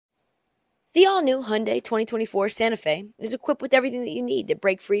The all-new Hyundai 2024 Santa Fe is equipped with everything that you need to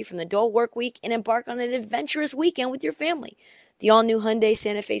break free from the dull work week and embark on an adventurous weekend with your family. The all-new Hyundai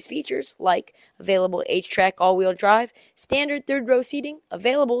Santa Fe's features, like available H-Track all-wheel drive, standard third-row seating,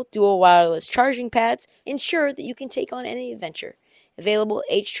 available dual wireless charging pads, ensure that you can take on any adventure. Available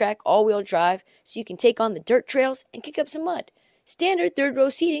H-Track all-wheel drive so you can take on the dirt trails and kick up some mud. Standard third-row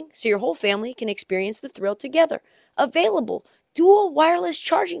seating so your whole family can experience the thrill together. Available dual wireless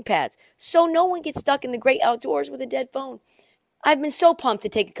charging pads so no one gets stuck in the great outdoors with a dead phone. I've been so pumped to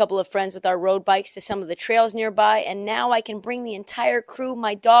take a couple of friends with our road bikes to some of the trails nearby, and now I can bring the entire crew,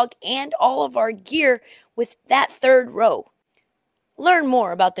 my dog, and all of our gear with that third row. Learn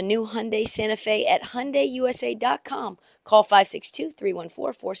more about the new Hyundai Santa Fe at HyundaiUSA.com. Call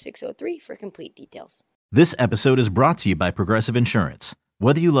 562-314-4603 for complete details. This episode is brought to you by Progressive Insurance.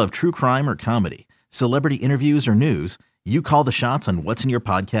 Whether you love true crime or comedy, celebrity interviews or news, you call the shots on what's in your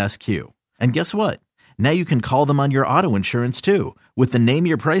podcast queue. And guess what? Now you can call them on your auto insurance too with the Name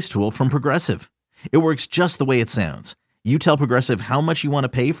Your Price tool from Progressive. It works just the way it sounds. You tell Progressive how much you want to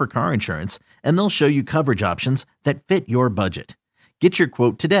pay for car insurance, and they'll show you coverage options that fit your budget. Get your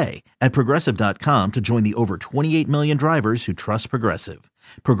quote today at Progressive.com to join the over 28 million drivers who trust Progressive.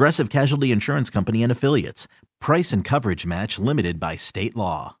 Progressive Casualty Insurance Company and Affiliates. Price and coverage match limited by state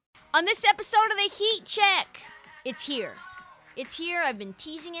law. On this episode of the Heat Check, it's here. It's here. I've been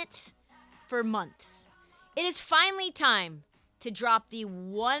teasing it for months. It is finally time to drop the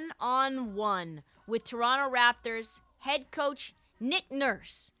one-on-one with Toronto Raptors head coach Nick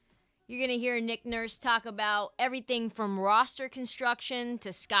Nurse. You're going to hear Nick Nurse talk about everything from roster construction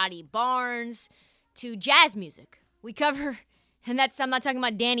to Scotty Barnes to jazz music. We cover, and I'm not talking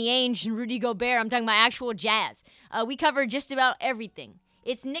about Danny Ainge and Rudy Gobert. I'm talking about actual jazz. We cover just about everything.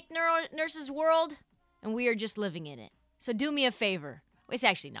 It's Nick Nurse's world, and we are just living in it. So do me a favor. It's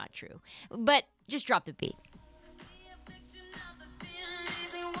actually not true, but just drop the beat.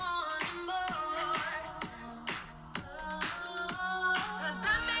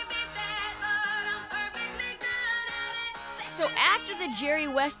 So after the Jerry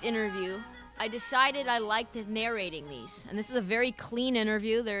West interview, I decided I liked narrating these. And this is a very clean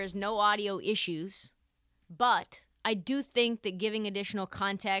interview. There is no audio issues. But I do think that giving additional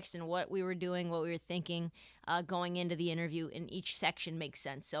context and what we were doing, what we were thinking going into the interview in each section makes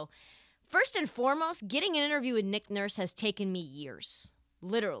sense. So first and foremost, getting an interview with Nick Nurse has taken me years.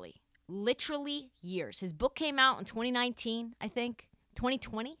 Literally years. His book came out in 2019, I think,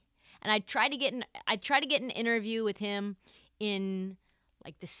 2020. And I tried to get an interview with him in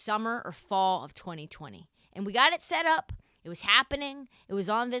like the summer or fall of 2020. And we got it set up. It was happening. It was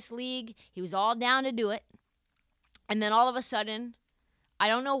on This League. He was all down to do it. And then all of a sudden, I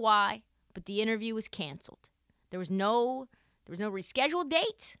don't know why, but the interview was canceled. There was no rescheduled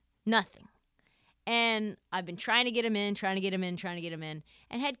date, nothing. And I've been trying to get him in.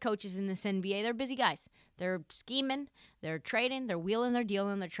 And head coaches in this NBA, they're busy guys. They're scheming, they're trading, they're wheeling, they're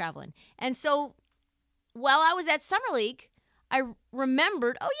dealing, they're traveling. And so while I was at Summer League, I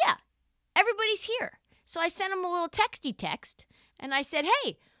remembered, oh yeah, everybody's here. So I sent him a little texty text, and I said,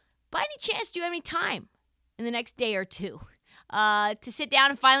 hey, by any chance, do you have any time in the next day or two to sit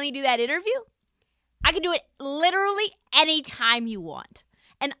down and finally do that interview? I can do it literally any time you want.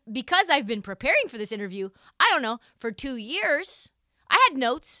 And because I've been preparing for this interview, I don't know, for 2 years, I had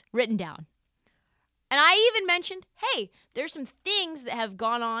notes written down. And I even mentioned, hey, there's some things that have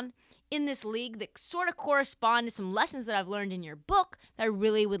gone on in this league that sort of correspond to some lessons that I've learned in your book that I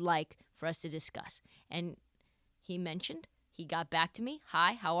really would like for us to discuss. And he got back to me.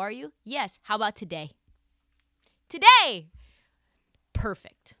 Hi, how are you? Yes, how about today? Today!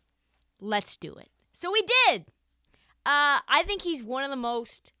 Perfect. Let's do it. So we did. I think he's one of the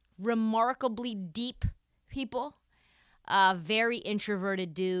most remarkably deep people. Very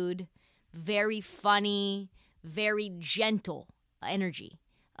introverted dude. Very funny. Very gentle energy.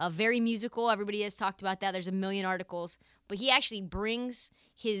 Very musical. Everybody has talked about that. There's a million articles. But he actually brings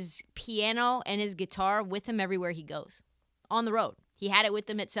his piano and his guitar with him everywhere he goes. On the road. He had it with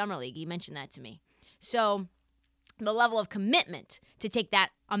him at Summer League. He mentioned that to me. So the level of commitment to take that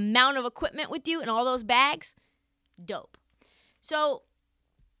amount of equipment with you and all those bags, dope. So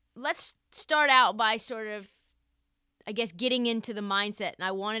let's start out by sort of, I guess, getting into the mindset. And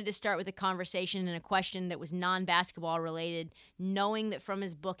I wanted to start with a conversation and a question that was non-basketball related, knowing that from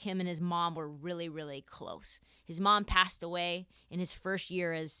his book, him and his mom were really, really close. His mom passed away in his first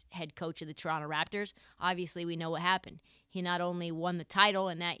year as head coach of the Toronto Raptors. Obviously, we know what happened. He not only won the title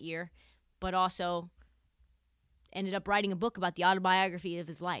in that year, but also ended up writing a book about the autobiography of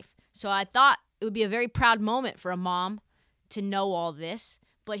his life. So I thought it would be a very proud moment for a mom to know all this,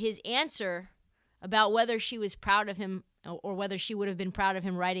 But his answer about whether she was proud of him or whether she would have been proud of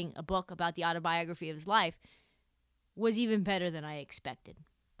him writing a book about the autobiography of his life was even better than I expected.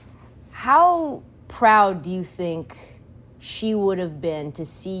 How proud do you think she would have been to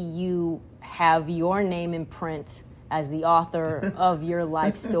see you have your name in print as the author of your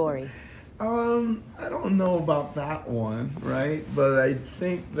life story? I don't know about that one, right? But I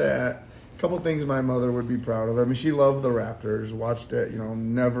think that a couple things my mother would be proud of. I mean, she loved the Raptors, watched it,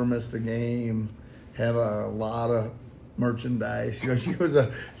 never missed a game, had a lot of merchandise.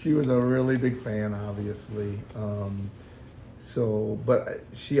 She was a really big fan, obviously. But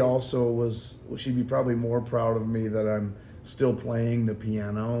she also she'd be probably more proud of me that I'm still playing the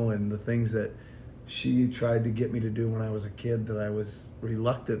piano and the things that she tried to get me to do when I was a kid that I was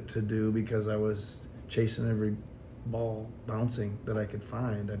reluctant to do because I was chasing every ball bouncing that I could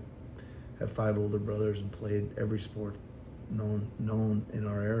find. I have 5 older brothers and played every sport known in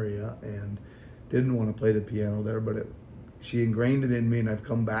our area and didn't want to play the piano there, but she ingrained it in me and I've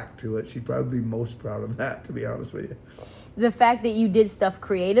come back to it. She'd probably be most proud of that, to be honest with you. The fact that you did stuff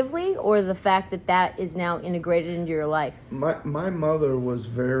creatively, or the fact that that is now integrated into your life? My mother was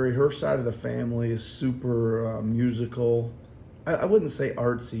her side of the family is super musical. I wouldn't say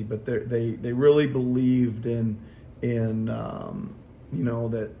artsy, but they really believed in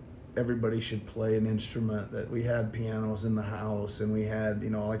that everybody should play an instrument, that we had pianos in the house and we had,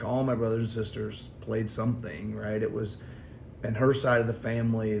 like all my brothers and sisters played something, right? It was, and her side of the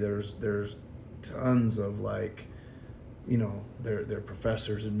family, there's tons of they're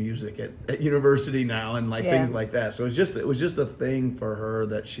professors in music at university now and things like that. So it was just a thing for her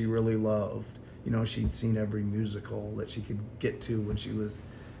that she really loved. She'd seen every musical that she could get to when she was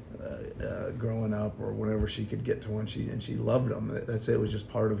growing up or whenever she could get to one. She loved them. That's it. It was just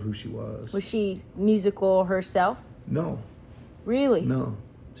part of who she was. Was she musical herself? No. Really? No,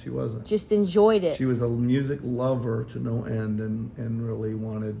 she wasn't. Just enjoyed it. She was a music lover to no end and really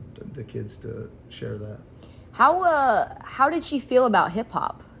wanted the kids to share that. How did she feel about hip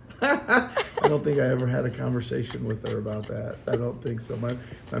hop? I don't think I ever had a conversation with her about that. I don't think so.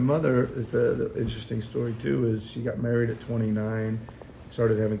 My mother, is an interesting story too, is she got married at 29,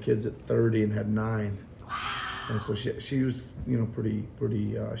 started having kids at 30 and had 9. Wow. And so she was, pretty,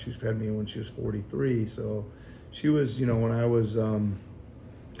 she had me when she was 43. So she was, when I was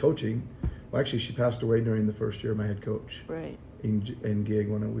coaching, well, actually she passed away during the first year of my head coach. Right. In gig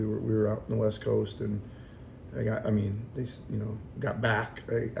when we were out in the West Coast and they got back.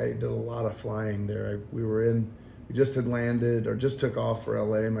 I did a lot of flying there. We just had landed or just took off for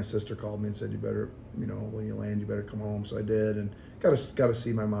LA. My sister called me and said, you better, when you land, you better come home. So I did and got to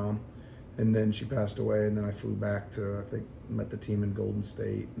see my mom. And then she passed away. And then I flew back to, met the team in Golden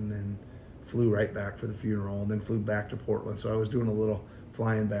State and then flew right back for the funeral and then flew back to Portland. So I was doing a little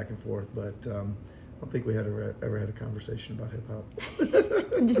flying back and forth, but I don't think we had ever had a conversation about hip-hop.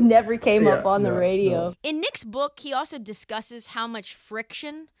 It just never came up on the radio. No. In Nick's book, he also discusses how much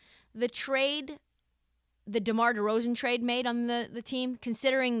friction the DeMar DeRozan trade made on the team,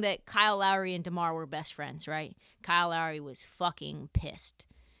 considering that Kyle Lowry and DeMar were best friends, right? Kyle Lowry was fucking pissed.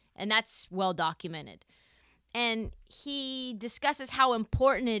 And that's well documented. And he discusses how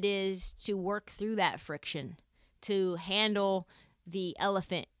important it is to work through that friction, to handle the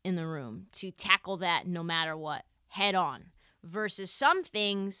elephant in the room, to tackle that no matter what, head on, versus some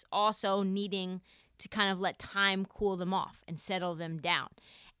things also needing to kind of let time cool them off and settle them down.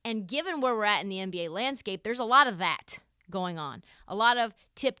 And given where we're at in the NBA landscape, there's a lot of that going on. A lot of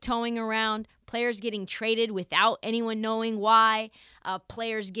tiptoeing around, players getting traded without anyone knowing why,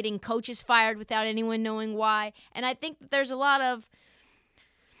 players getting coaches fired without anyone knowing why. And I think that there's a lot of,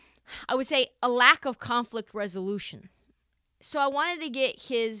 I would say, a lack of conflict resolution. So I wanted to get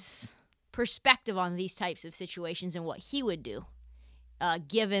his perspective on these types of situations and what he would do,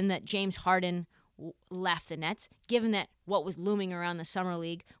 given that James Harden left the Nets, given that what was looming around the Summer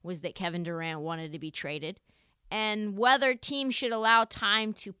League was that Kevin Durant wanted to be traded, and whether teams should allow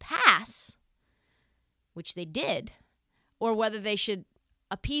time to pass, which they did, or whether they should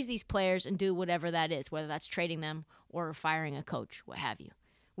appease these players and do whatever that is, whether that's trading them or firing a coach, what have you.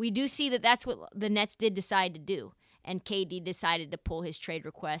 We do see that that's what the Nets did decide to do. And KD decided to pull his trade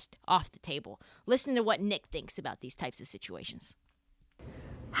request off the table. Listen to what Nick thinks about these types of situations.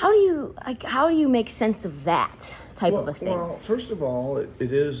 How do you make sense of that type of a thing? Well, first of all,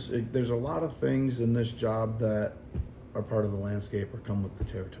 there's a lot of things in this job that are part of the landscape or come with the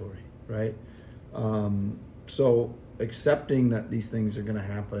territory, right? So accepting that these things are going to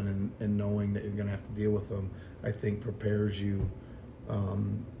happen and knowing that you're going to have to deal with them, I think prepares you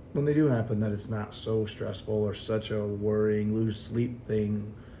when they do happen, that it's not so stressful or such a worrying, lose sleep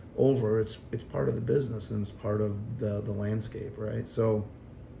thing over. It's part of the business, and it's part of the landscape, right? So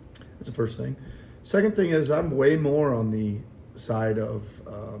that's the first thing. Second thing is I'm way more on the side of,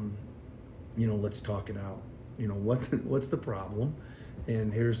 let's talk it out. What's the problem?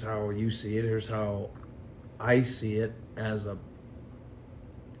 And here's how you see it. Here's how I see it as a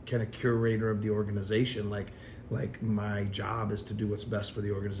kind of curator of the organization. Like my job is to do what's best for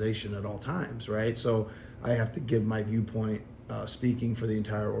the organization at all times, right? So I have to give my viewpoint, speaking for the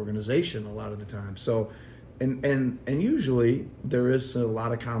entire organization a lot of the time. So, and usually there is a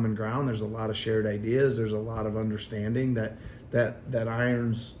lot of common ground. There's a lot of shared ideas. There's a lot of understanding that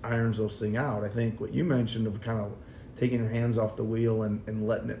irons those things out. I think what you mentioned of kind of taking your hands off the wheel and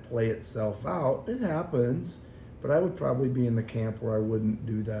letting it play itself out, it happens, but I would probably be in the camp where I wouldn't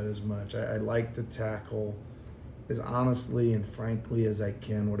do that as much. I like to tackle as honestly and frankly as I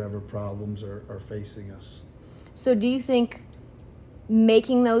can whatever problems are facing us. So do you think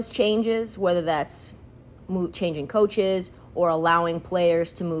making those changes, whether that's changing coaches or allowing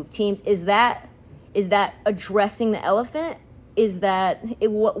players to move teams, is that addressing the elephant?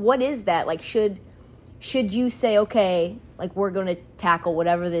 What is that? Like, should you say, okay, like we're going to tackle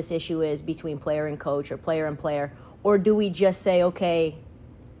whatever this issue is between player and coach or player and player, or do we just say, okay,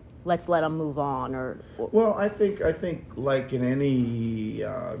 let's let them move on? Well, I think like in any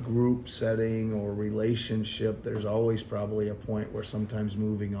group setting or relationship, there's always probably a point where sometimes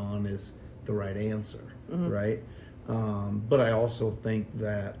moving on is the right answer, right? But I also think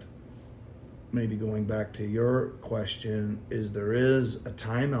that maybe going back to your question, there is a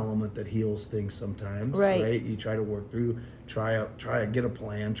time element that heals things sometimes, right? You try to work through, try to get a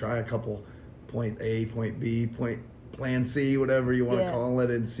plan, try a couple point A, point B, plan C, whatever you want to call it,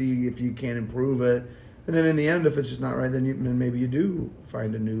 and see if you can improve it. And then in the end, if it's just not right, then maybe you do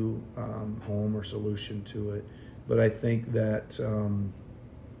find a new home or solution to it. But I think that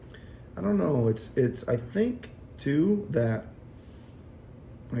I don't know. It's I think too that,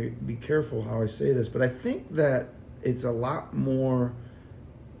 be careful how I say this, but I think that it's a lot more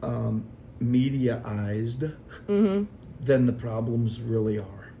mediaized than the problems really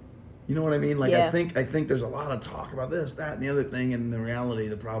are. You know what I mean? Like, I think there's a lot of talk about this, that, and the other thing, and in the reality,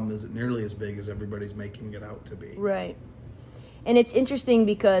 the problem isn't nearly as big as everybody's making it out to be. Right. And it's interesting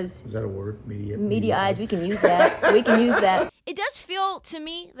because... Is that a word? Mediaized. We can use that. We can use that. It does feel to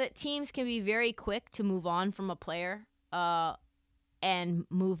me that teams can be very quick to move on from a player and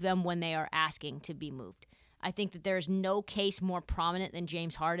move them when they are asking to be moved. I think that there's no case more prominent than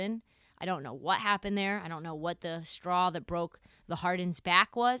James Harden. I don't know what happened there. I don't know what the straw that broke the Harden's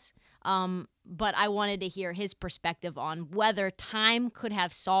back was. But I wanted to hear his perspective on whether time could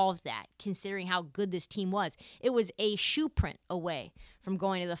have solved that, considering how good this team was. It was a shoe print away from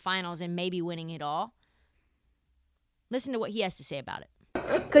going to the finals and maybe winning it all. Listen to what he has to say about it.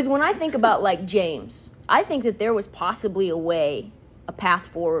 Because when I think about, like, James, I think that there was possibly a path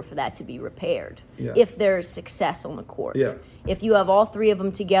forward for that to be repaired if there's success on the court. Yeah. If you have all three of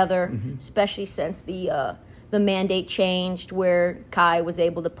them together, especially since the mandate changed where Kai was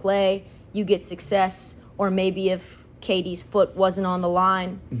able to play, you get success. Or maybe if KD's foot wasn't on the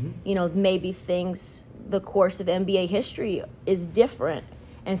line, maybe the course of NBA history is different.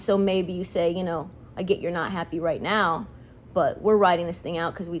 And so maybe you say, I get you're not happy right now, but we're writing this thing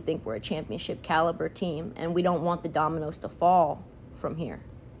out because we think we're a championship caliber team and we don't want the dominoes to fall from here.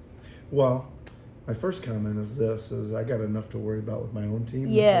 Well, my first comment is I got enough to worry about with my own team.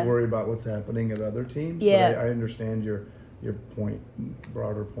 Yeah. To worry about what's happening at other teams. Yeah. But I understand your point,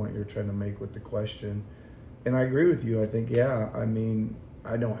 broader point you're trying to make with the question. And I agree with you. I think, I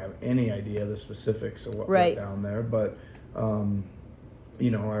don't have any idea the specifics of what went down there. But,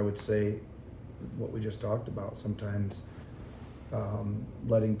 I would say what we just talked about, sometimes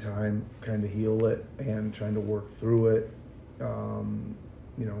letting time kind of heal it and trying to work through it,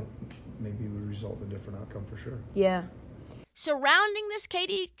 maybe would result in a different outcome for sure. Yeah. Surrounding this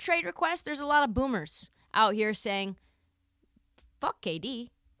KD trade request, there's a lot of boomers out here saying, fuck KD,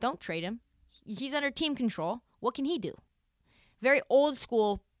 don't trade him. He's under team control. What can he do? Very old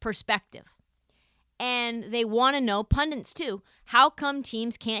school perspective. And they want to know, pundits too, how come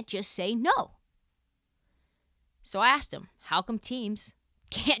teams can't just say no? So I asked him, how come teams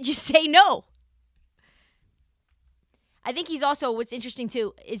can't just say no? I think he's also, what's interesting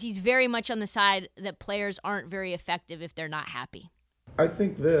too, is he's very much on the side that players aren't very effective if they're not happy. I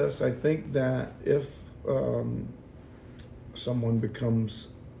think that if someone becomes,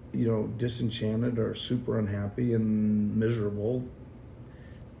 disenchanted or super unhappy and miserable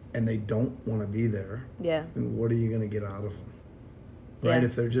and they don't want to be there, yeah, then what are you going to get out of them? right? Yeah.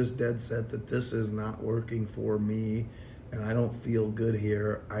 If they're just dead set that this is not working for me and I don't feel good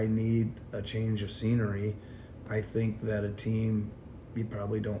here, I need a change of scenery, I think that a team, you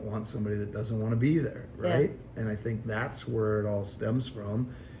probably don't want somebody that doesn't want to be there, right? Yeah. And I think that's where it all stems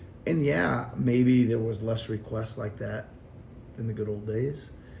from. And yeah, maybe there was less requests like that in the good old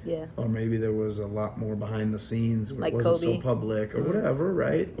days. Yeah. Or maybe there was a lot more behind the scenes where Like it wasn't Kobe. so public or whatever,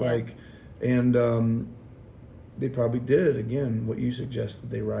 right? Yeah. And they probably did, again, what you suggested.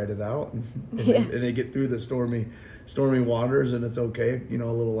 They ride it out and they get through the stormy waters and it's okay, a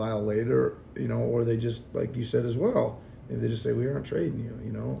little while later, or they just, like you said as well, they just say, we aren't trading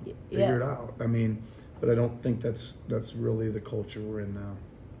you, figure it out. I mean, but I don't think that's really the culture we're in now.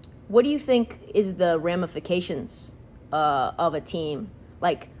 What do you think is the ramifications of a team,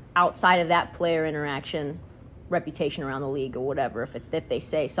 like outside of that player interaction, reputation around the league or whatever? If they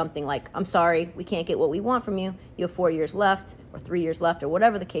say something like, I'm sorry, we can't get what we want from you. You have 4 years left or 3 years left or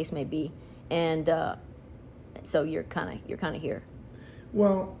whatever the case may be. And so you're kind of here.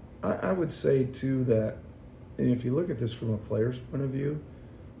 Well, I would say too that, and if you look at this from a player's point of view,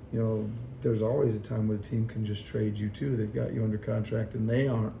 there's always a time where the team can just trade you too. They've got you under contract and they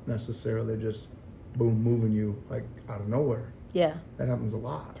aren't necessarily just boom moving you like out of nowhere. Yeah. That happens a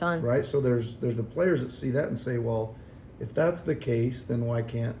lot. Tons. Right? So there's the players that see that and say, well, if that's the case, then why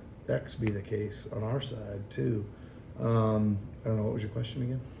can't X be the case on our side too? I don't know, what was your question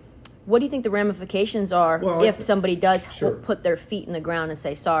again? What do you think the ramifications are if somebody does put their feet in the ground and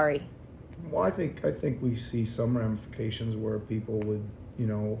say sorry? Well, I think we see some ramifications where people would,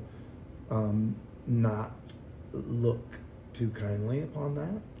 not look too kindly upon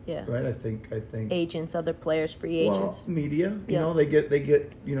that. Yeah. Right. I think Agents, other players, free agents. Well, media. They get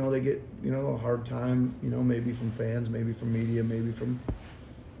a hard time. Maybe from fans, maybe from media, maybe from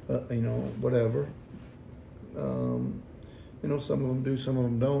whatever. Some of them do, some of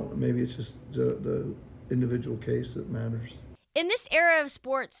them don't. Maybe it's just the individual case that matters. In this era of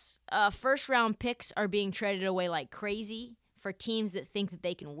sports, first-round picks are being traded away like crazy for teams that think that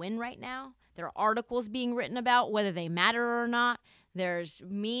they can win right now. There are articles being written about whether they matter or not. There's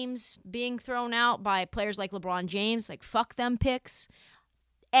memes being thrown out by players like LeBron James, like fuck them picks.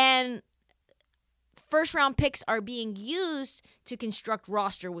 And first-round picks are being used to construct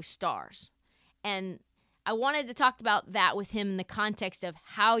roster with stars. And I wanted to talk about that with him in the context of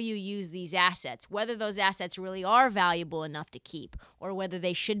how you use these assets, whether those assets really are valuable enough to keep or whether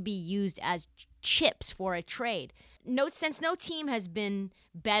they should be used as chips for a trade. Since no team has been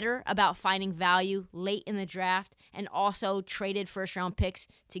better about finding value late in the draft and also traded first-round picks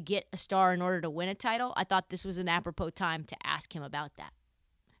to get a star in order to win a title, I thought this was an apropos time to ask him about that,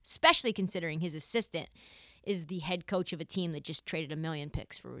 especially considering his assistant is the head coach of a team that just traded 1 million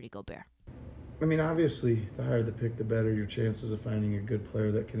picks for Rudy Gobert. I mean, obviously, the higher the pick, the better your chances of finding a good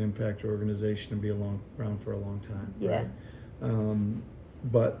player that can impact your organization and be around for a long time. Yeah. Right?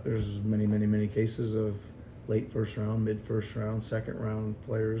 But there's many, many, many cases of late first round, mid first round, second round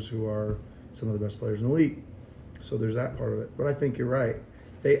players who are some of the best players in the league. So there's that part of it. But I think you're right.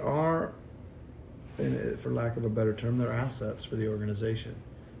 They are, for lack of a better term, they're assets for the organization,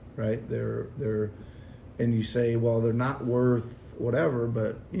 right? They're, and you say, well, they're not worth whatever,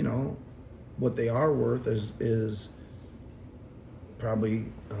 but what they are worth is probably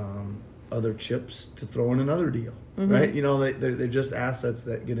other chips to throw in another deal, right? They're just assets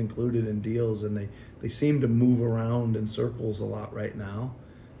that get included in deals, and they seem to move around in circles a lot right now,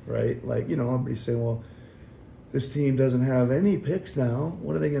 right? Like, everybody's saying, well, this team doesn't have any picks now.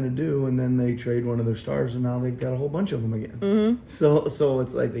 What are they going to do? And then they trade one of their stars, and now they've got a whole bunch of them again. Mm-hmm. So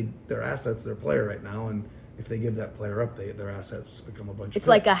it's like their assets, their player right now, and if they give that player up, their assets become a bunch of picks. It's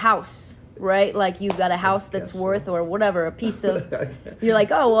like a house, right? Like you've got a house that's worth or whatever, a piece of, you're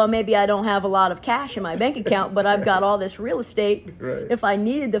like, oh, well, maybe I don't have a lot of cash in my bank account, but I've got all this real estate. Right. If I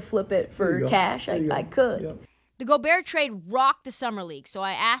needed to flip it for cash, I could. Yep. The Gobert trade rocked the Summer League, so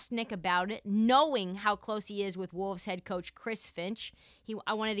I asked Nick about it, knowing how close he is with Wolves head coach Chris Finch.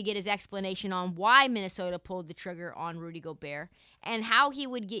 I wanted to get his explanation on why Minnesota pulled the trigger on Rudy Gobert and how he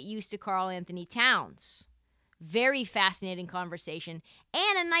would get used to Karl Anthony Towns. Very fascinating conversation,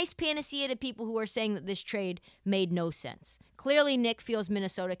 and a nice panacea to people who are saying that this trade made no sense. Clearly, Nick feels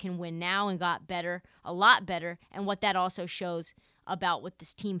Minnesota can win now and got better, a lot better, and what that also shows about what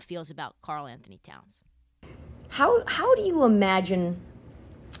this team feels about Karl Anthony Towns. How do you imagine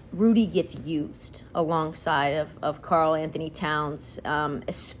Rudy gets used alongside of Karl Anthony Towns,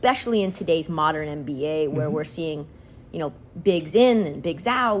 especially in today's modern NBA where we're seeing, bigs in and bigs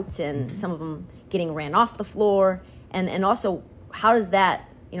out and some of them getting ran off the floor, and also how does that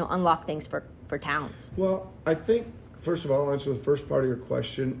unlock things for Towns? Well, I think first of all, I'll answer the first part of your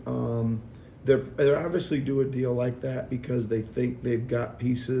question. They obviously do a deal like that because they think they've got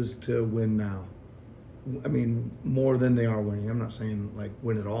pieces to win now. I mean, more than they are winning. I'm not saying like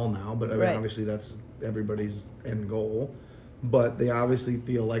win it all now, but I mean, obviously that's everybody's end goal. But they obviously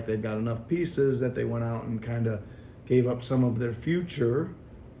feel like they've got enough pieces that they went out and kind of gave up some of their future,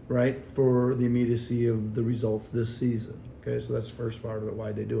 right, for the immediacy of the results this season. Okay, so that's the first part of it,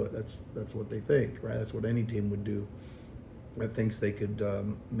 why they do it. That's what they think, right? That's what any team would do that thinks they could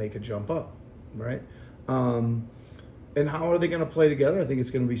make a jump up, right? And how are they going to play together? I think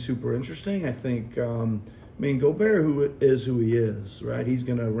it's going to be super interesting. I think, Gobert who he is, right? He's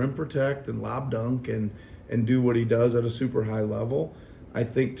going to rim protect and lob dunk and do what he does at a super high level. I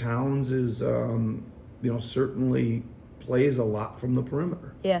think Towns is, certainly plays a lot from the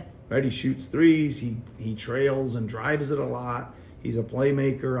perimeter. Yeah. Right? He shoots threes. He trails and drives it a lot. He's a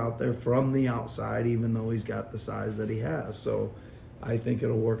playmaker out there from the outside, even though he's got the size that he has. So I think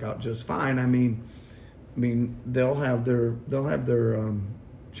it'll work out just fine. I mean, they'll have their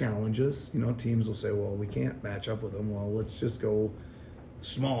challenges. Teams will say, well, we can't match up with them. Well, let's just go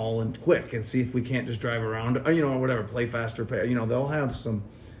small and quick and see if we can't just drive around, or whatever, play faster. They'll have some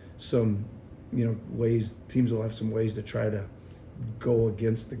ways. Teams will have some ways to try to go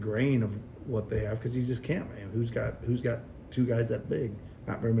against the grain of what they have because you just can't, man. Who's got two guys that big?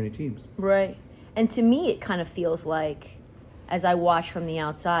 Not very many teams. Right. And to me, it kind of feels like, as I watch from the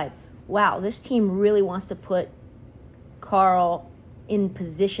outside, wow, this team really wants to put Karl in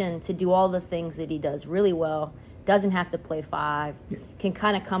position to do all the things that he does really well, doesn't have to play five, can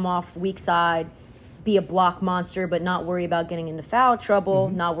kind of come off weak side, be a block monster, but not worry about getting into foul trouble,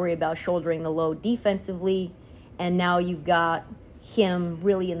 not worry about shouldering the load defensively, and now you've got him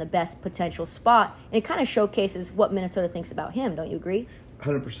really in the best potential spot. And it kind of showcases what Minnesota thinks about him, don't you agree?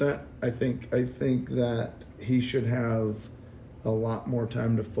 100%. I think that he should have a lot more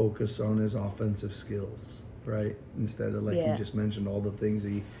time to focus on his offensive skills, right? Instead of, like you just mentioned, all the things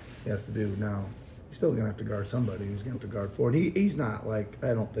he has to do. Now, he's still going to have to guard somebody. He's going to have to guard Ford. He's not, like,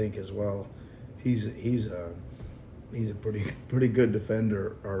 I don't think as well. He's a pretty good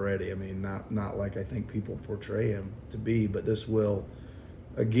defender already. I mean, not like I think people portray him to be, but this will,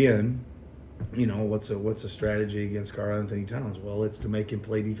 again, what's a strategy against Karl Anthony Towns? Well, it's to make him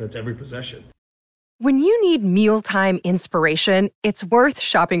play defense every possession. When you need mealtime inspiration, it's worth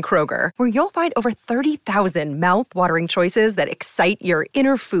shopping Kroger, where you'll find over 30,000 mouthwatering choices that excite your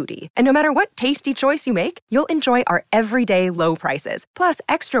inner foodie. And no matter what tasty choice you make, you'll enjoy our everyday low prices, plus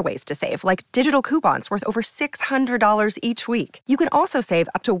extra ways to save, like digital coupons worth over $600 each week. You can also save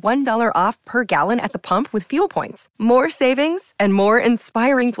up to $1 off per gallon at the pump with fuel points. More savings and more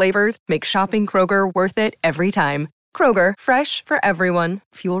inspiring flavors make shopping Kroger worth it every time. Kroger, fresh for everyone.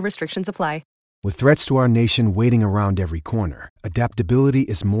 Fuel restrictions apply. With threats to our nation waiting around every corner, adaptability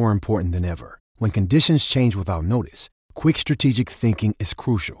is more important than ever. When conditions change without notice, quick strategic thinking is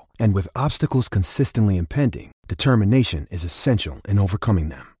crucial. And with obstacles consistently impending, determination is essential in overcoming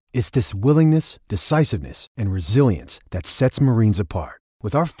them. It's this willingness, decisiveness, and resilience that sets Marines apart.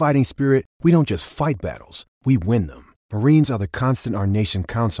 With our fighting spirit, we don't just fight battles, we win them. Marines are the constant our nation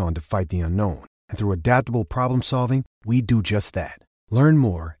counts on to fight the unknown. And through adaptable problem solving, we do just that. Learn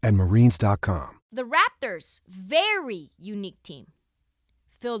more at Marines.com. The Raptors, very unique team.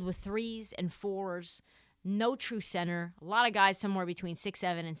 Filled with 3s and 4s, no true center, a lot of guys somewhere between 6'7"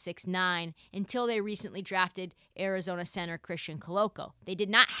 and 6'9", until they recently drafted Arizona center Christian Coloco. They did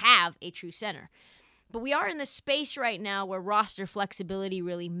not have a true center. But we are in the space right now where roster flexibility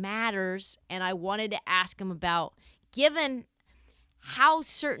really matters, and I wanted to ask him about, given how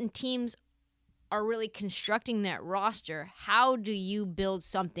certain teams are really constructing that roster, how do you build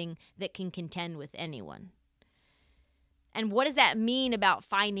something that can contend with anyone? And what does that mean about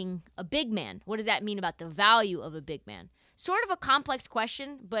finding a big man? What does that mean about the value of a big man? Sort of a complex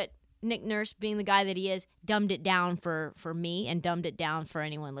question, but Nick Nurse, being the guy that he is, dumbed it down for me and dumbed it down for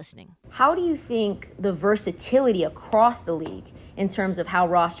anyone listening. How do you think the versatility across the league in terms of how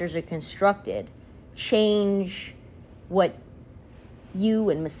rosters are constructed change what you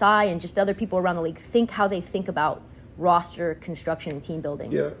and Masai and just other people around the league how they think about roster construction and team building?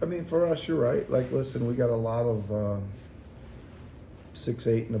 Yeah, I mean, for us, you're right. Like, listen, we got a lot of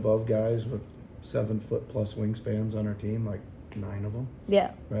 6'8" and above guys with 7 foot plus wingspans on our team, like 9 of them.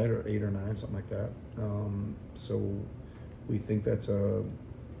 Yeah. Right, or 8 or 9, something like that. So we think that's a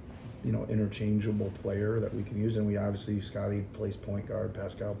interchangeable player that we can use, and we obviously, Scotty plays point guard,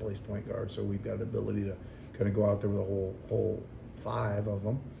 Pascal plays point guard, so we've got the ability to kind of go out there with a whole 5 of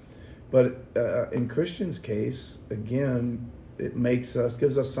them. But in Christian's case, again, it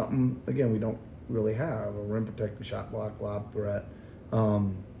gives us something. Again, we really have, a rim protecting, shot block, lob threat.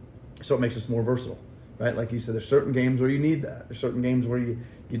 So it makes us more versatile, right? Like you said, there's certain games where you need that. There's certain games where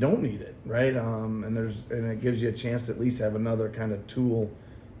you don't need it, right? And it gives you a chance to at least have another kind of tool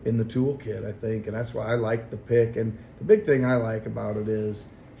in the toolkit, I think, and that's why I like the pick. And the big thing I like about it is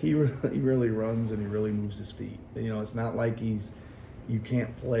he really runs and he really moves his feet. It's not like you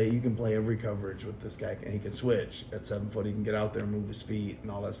can play every coverage with this guy, and he can switch at 7 foot. He can get out there and move his feet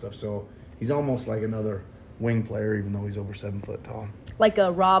and all that stuff. So he's almost like another wing player, even though he's over 7 foot tall. Like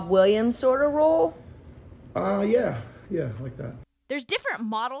a Rob Williams sort of role? Yeah, like that. There's different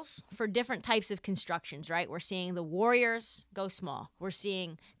models for different types of constructions, right? We're seeing the Warriors go small. We're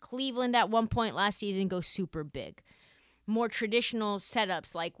seeing Cleveland at one point last season go super big. More traditional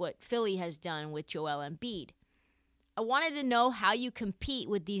setups like what Philly has done with Joel Embiid. I wanted to know how you compete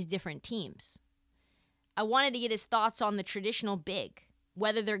with these different teams. I wanted to get his thoughts on the traditional big,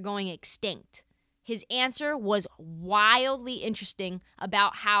 whether they're going extinct. His answer was wildly interesting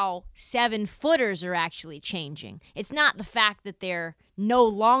about how 7-footers are actually changing. It's not the fact that they're no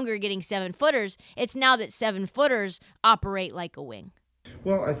longer getting 7-footers. It's now that 7-footers operate like a wing.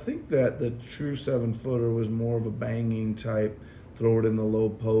 Well, I think that the true 7-footer was more of a banging type, throw it in the low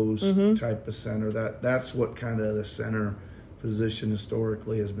post type of center. That's what kind of the center position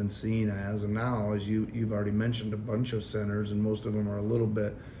historically has been seen as. And now, as you've already mentioned, a bunch of centers, and most of them are a little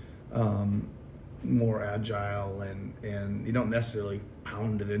bit more agile, and you don't necessarily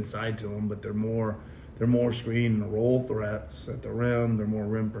pound it inside to them, but they're more screen and roll threats at the rim. They're more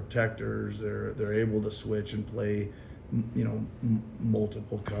rim protectors. They're able to switch and play,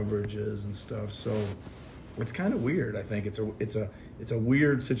 multiple coverages and stuff. So it's kind of weird. I think it's a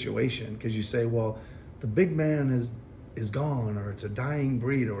weird situation, because you say, well, the big man is gone, or it's a dying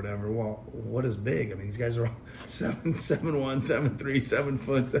breed or whatever. Well, what is big? I mean, these guys are all 7'1", 7'3", 7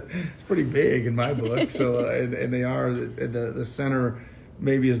 foot. It's pretty big in my book. So and they are, the center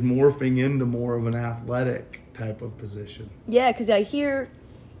maybe is morphing into more of an athletic type of position. Yeah, because I hear,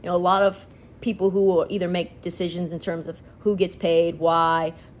 a lot of people who will either make decisions in terms of who gets paid,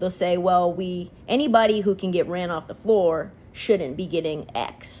 why. They'll say, well, anybody who can get ran off the floor shouldn't be getting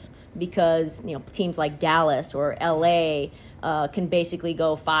X, because teams like Dallas or LA can basically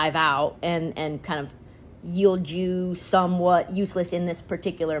go 5 out and kind of yield you somewhat useless in this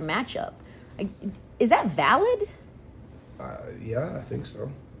particular matchup. Is that valid? Yeah, I think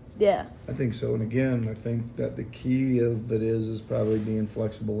so. Yeah. I think so. And again, I think that the key of it is probably being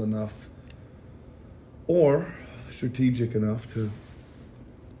flexible enough or strategic enough to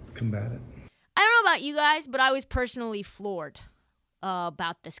combat it. I don't know about you guys, but I was personally floored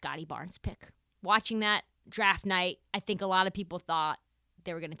about the Scotty Barnes pick. Watching that draft night, I think a lot of people thought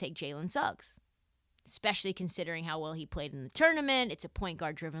they were going to take Jalen Suggs, especially considering how well he played in the tournament. It's a point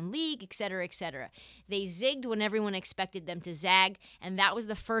guard-driven league, et cetera, et cetera. They zigged when everyone expected them to zag, and that was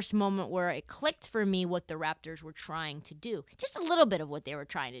the first moment where it clicked for me what the Raptors were trying to do. Just a little bit of what they were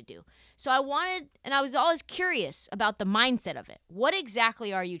trying to do. So I was always curious about the mindset of it. What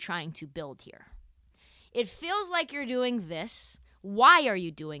exactly are you trying to build here? It feels like you're doing this. Why are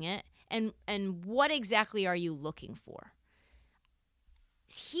you doing it? And what exactly are you looking for?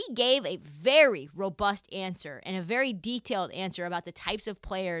 He gave a very robust answer and a very detailed answer about the types of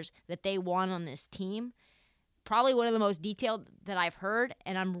players that they want on this team. Probably one of the most detailed that I've heard,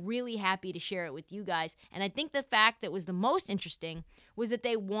 and I'm really happy to share it with you guys. And I think the fact that was the most interesting was that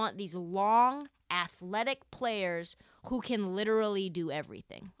they want these long, athletic players who can literally do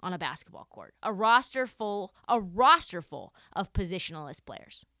everything on a basketball court. A roster full of positionalist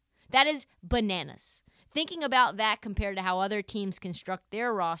players. That is bananas. Thinking about that compared to how other teams construct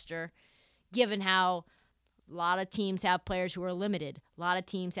their roster, given how a lot of teams have players who are limited, a lot of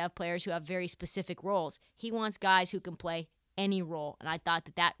teams have players who have very specific roles. He wants guys who can play any role, and I thought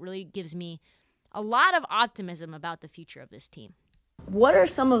that really gives me a lot of optimism about the future of this team. What are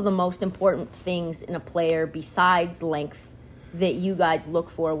some of the most important things in a player besides length that you guys look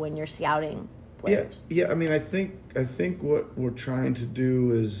for when you're scouting players? Yeah. I mean, I think what we're trying to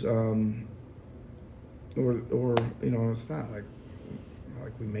do is, it's not like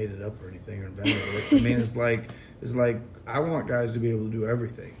we made it up or anything or invented it. I mean, it's like I want guys to be able to do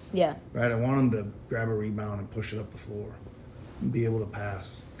everything. Yeah. Right. I want them to grab a rebound and push it up the floor, and be able to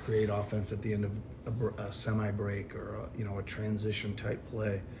pass, create offense at the end of a semi-break or a transition type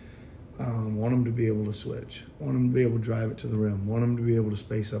play. Want them to be able to switch. Want them to be able to drive it to the rim. Want them to be able to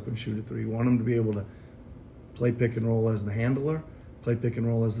space up and shoot a three. Want them to be able to play pick and roll as the handler, play pick and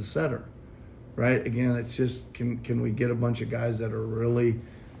roll as the setter. Right? Again, it's just can we get a bunch of guys that are really,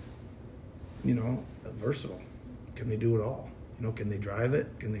 versatile? Can they do it all? Can they drive it?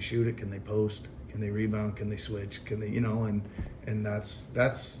 Can they shoot it? Can they post? Can they rebound? Can they switch? Can they, and that's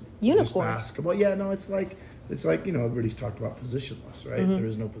Unicorns. just basketball. Yeah, no, it's like everybody's talked about positionless, right? There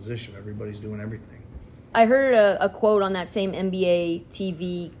is no position. Everybody's doing everything. I heard a quote on that same NBA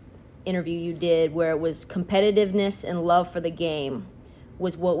TV interview you did where it was competitiveness and love for the game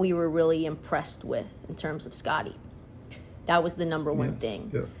was what we were really impressed with in terms of Scotty. That was the number one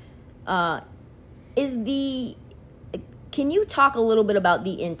thing. Yeah. Can you talk a little bit about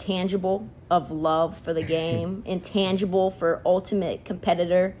the intangible of love for the game, intangible for ultimate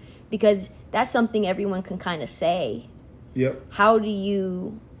competitor? Because that's something everyone can kind of say. Yep. How do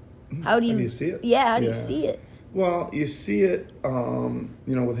you see it? Yeah, how do you see it? Well, you see it,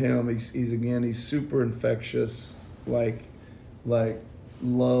 with him. He's super infectious. Like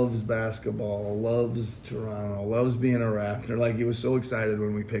loves basketball, loves Toronto, loves being a Raptor. Like, he was so excited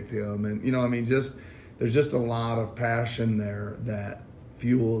when we picked him, and there's just a lot of passion there that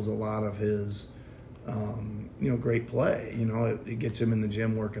fuels a lot of his, great play. It gets him in the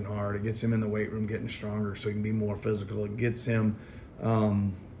gym working hard. It gets him in the weight room getting stronger so he can be more physical. It gets him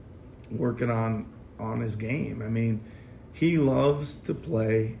working on his game. I mean, he loves to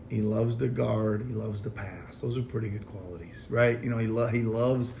play. He loves to guard. He loves to pass. Those are pretty good qualities, right? He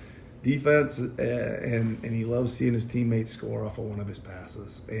loves defense, and he loves seeing his teammates score off of one of his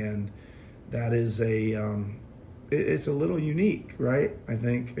passes. And that is it's a little unique, right? I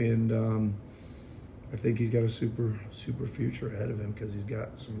think, and I think he's got a super future ahead of him because he's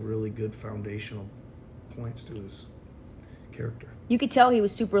got some really good foundational points to his character. You could tell he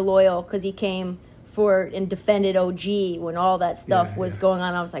was super loyal because he came for and defended OG when all that stuff was going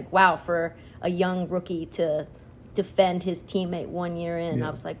on. I was like, wow, for a young rookie to defend his teammate 1 year in, I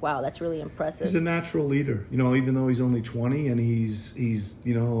was like, wow, that's really impressive. He's a natural leader, even though he's only 20 and he's a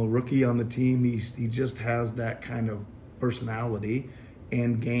rookie on the team. He just has that kind of personality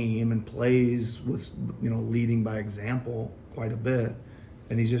and game and plays with leading by example quite a bit,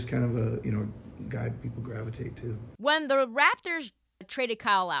 and he's just kind of a guy people gravitate to. When the Raptors traded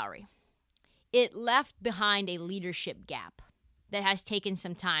Kyle Lowry, it left behind a leadership gap that has taken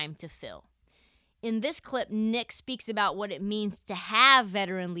some time to fill. In this clip, Nick speaks about what it means to have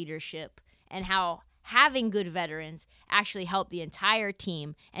veteran leadership and how having good veterans actually help the entire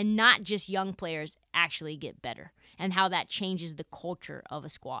team and not just young players actually get better, and how that changes the culture of a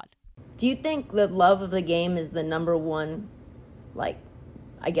squad. Do you think the love of the game is the number one,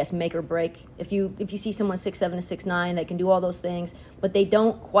 make or break? If you see someone 6'7" to 6'9", they can do all those things, but they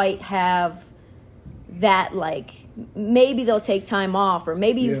don't quite have that, maybe they'll take time off, or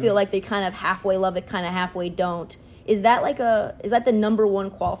maybe you feel like they kind of halfway love it, kind of halfway don't. Is that the number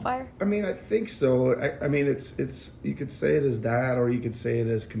one qualifier? I mean, I think so. I mean, it's you could say it as that, or you could say it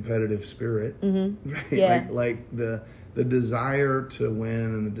as competitive spirit, right? Yeah. Like the desire to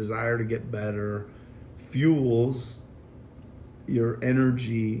win and the desire to get better fuels your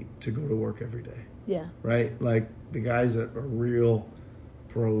energy to go to work every day. Yeah. Right? Like the guys that are real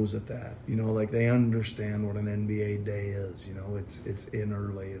pros at that, they understand what an NBA day is. It's in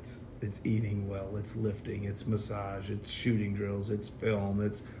early, it's eating well, it's lifting, it's massage, it's shooting drills, it's film,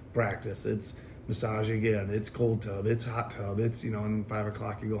 it's practice, it's massage again, it's cold tub, it's hot tub, it's and 5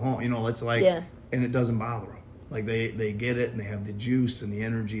 o'clock you go home. It's like, and it doesn't bother them. Like they get it, and they have the juice and the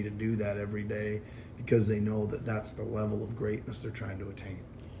energy to do that every day because they know that that's the level of greatness they're trying to attain.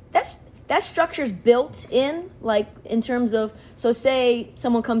 That structure's built in, in terms of, so say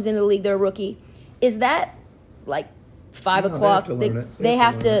someone comes into the league, they're a rookie. Is that 5 o'clock? They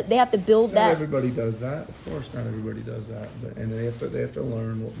have to build that. Not everybody does that. Of course, not everybody does that. And they have to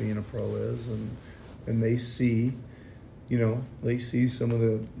learn what being a pro is, and they see, some of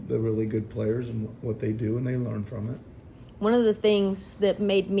the really good players and what they do, and they learn from it. One of the things that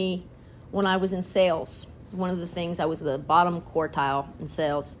made me, when I was in sales, I was the bottom quartile in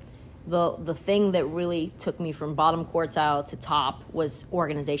sales. The thing that really took me from bottom quartile to top was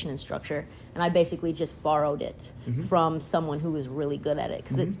organization and structure, and I basically just borrowed it from someone who was really good at it,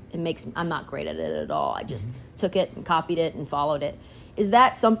 because I'm not great at it at all. I just took it and copied it and followed it. Is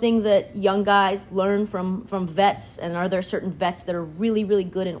that something that young guys learn from vets, and are there certain vets that are really, really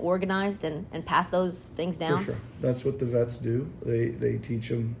good and organized and pass those things down? For sure. That's what the vets do. They teach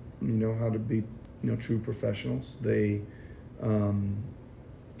them, how to be, true professionals. They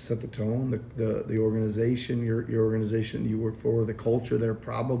set the tone, the organization, your organization that you work for, the culture there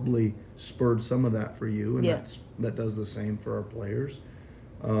probably spurred some of that for you, and that does the same for our players.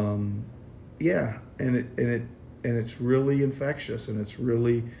 And it's really infectious, and it's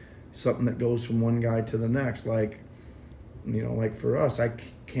really something that goes from one guy to the next. Like for us, I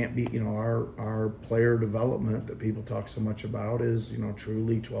can't be, our player development that people talk so much about is,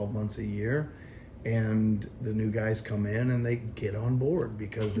 truly 12 months a year. and the new guys come in and they get on board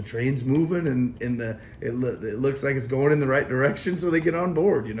because the train's moving and it looks like it's going in the right direction, so they get on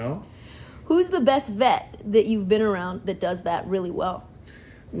board, you know? Who's the best vet that you've been around that does that really well?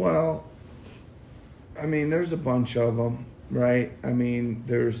 Well, I mean, there's a bunch of them, right? I mean,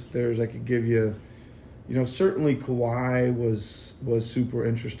 there's I could give you, certainly Kawhi was super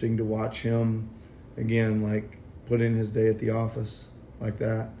interesting to watch him, again, like put in his day at the office like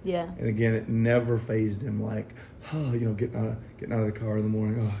that. Yeah. And again, it never fazed him, like, getting out of the car in the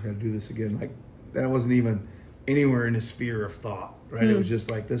morning, I got to do this again. Like, that wasn't even anywhere in his sphere of thought, right? It was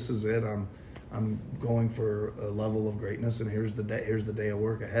just like, this is it. I'm going for a level of greatness, and here's the day of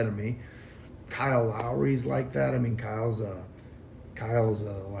work ahead of me. Kyle Lowry's like that. I mean, Kyle's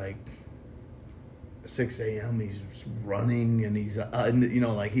like 6 a.m. He's running, and he's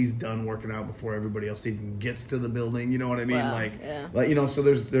like he's done working out before everybody else even gets to the building. You know what I mean? Wow, So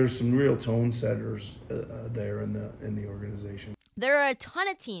there's some real tone setters there in the organization. There are a ton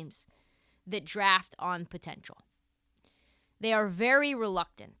of teams that draft on potential. They are very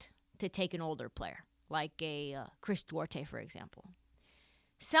reluctant to take an older player, like a Chris Duarte, for example.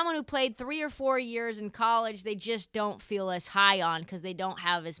 Someone who played 3 or 4 years in college, they just don't feel as high on because they don't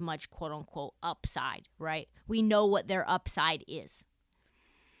have as much quote-unquote upside, right? We know what their upside is.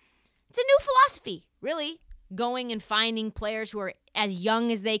 It's a new philosophy, really, going and finding players who are as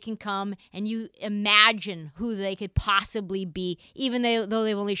young as they can come, and you imagine who they could possibly be, even though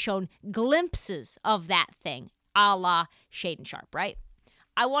they've only shown glimpses of that thing, a la Shaedon Sharpe, right?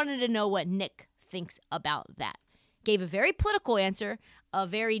 I wanted to know what Nick thinks about that. Gave a very political answer, a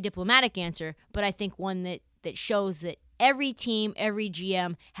very diplomatic answer, but I think one that shows that every team, every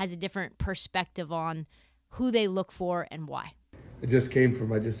GM has a different perspective on who they look for and why. It just came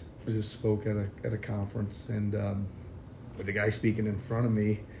from, I just spoke at a conference, and with the guy speaking in front of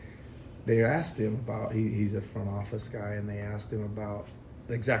me, they asked him about, he's a front office guy, and they asked him about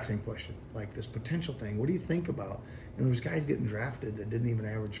the exact same question, like this potential thing. What do you think about? There's guys getting drafted that didn't even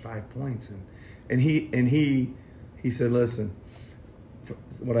average 5 points, and he said, listen,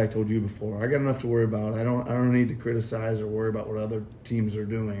 what I told you before, I got enough to worry about. I don't need to criticize or worry about what other teams are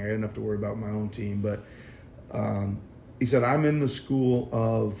doing. I got enough to worry about my own team. But he said, I'm in the school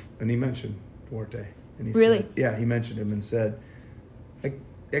of, and he mentioned Duarte. And he really? Said, yeah, he mentioned him and said,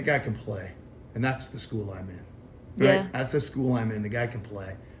 that guy can play, and that's the school I'm in. Right? Yeah. That's the school I'm in. The guy can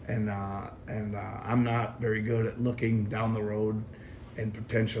play, and I'm not very good at looking down the road and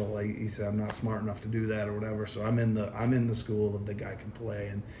potential. Like he said, I'm not smart enough to do that or whatever. So I'm in the school of the guy can play,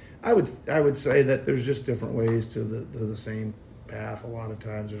 and I would say that there's just different ways to the same path. A lot of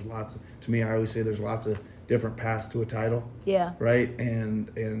times there's to me, I always say there's lots of different paths to a title. Yeah. Right.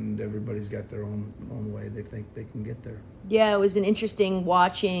 And everybody's got their own way they think they can get there. Yeah, it was an interesting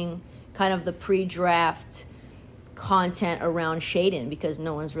watching kind of the pre-draft content around Shaedon, because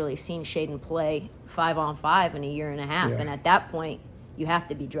no one's really seen Shaedon play 5-on-5 in a year and a half. Yeah. And at that point, you have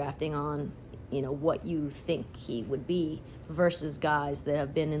to be drafting on, what you think he would be versus guys that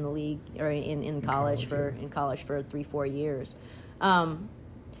have been in the league or in college for 3-4 years.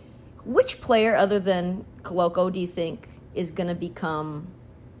 Which player other than Koloko do you think is going to become,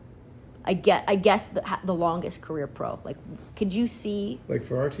 I guess the longest career pro? Like, could you see, like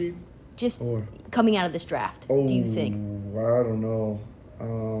for our team, just coming out of this draft? Do you think? I don't know.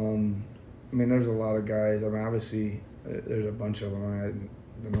 I mean, there's a lot of guys. I mean, obviously, there's a bunch of them. I mean,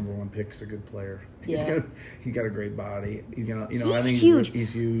 the number one pick is a good player. Yeah. He's got a great body. He's gonna, He's I think huge.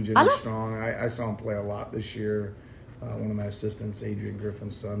 He's huge and he's strong. I saw him play a lot this year. One of my assistants, Adrian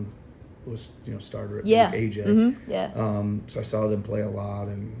Griffin's son, was starter at AJ. Mm-hmm. Yeah. So I saw them play a lot,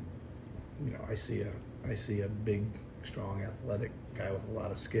 and I see a big, strong, athletic guy with a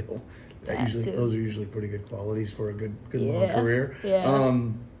lot of skill. Those are usually pretty good qualities for a good long career. Yeah.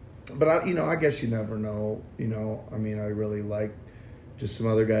 But I guess you never know. I mean, I really like just some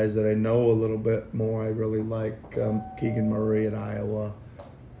other guys that I know a little bit more. I really like Keegan Murray at Iowa.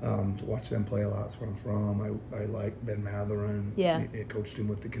 To watch them play a lot. That's where I'm from. I like Ben Matherin. Yeah. I coached him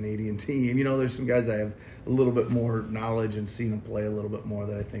with the Canadian team. There's some guys I have a little bit more knowledge and seen them play a little bit more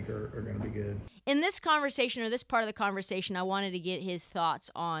that I think are going to be good. In this conversation, or this part of the conversation, I wanted to get his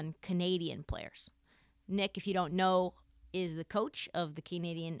thoughts on Canadian players. Nick, if you don't know, is the coach of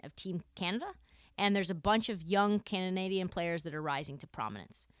Team Canada, and there's a bunch of young Canadian players that are rising to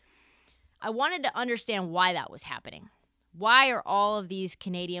prominence. I wanted to understand why that was happening. Why are all of these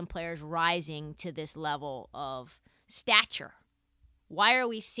Canadian players rising to this level of stature? Why are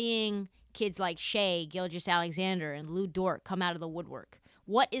we seeing kids like Shea, Gilgeous-Alexander, and Lou Dort come out of the woodwork?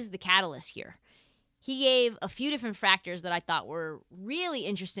 What is the catalyst here? he gave a few different factors that I thought were really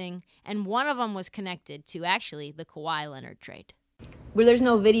interesting, and one of them was connected to, actually, the Kawhi Leonard trade. Where there's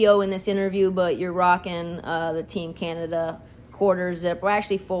no video in this interview, but you're rocking the Team Canada quarter zip, or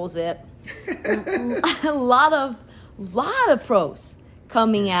actually full zip. A lot of pros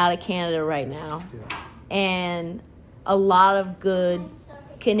coming out of Canada right now, and a lot of good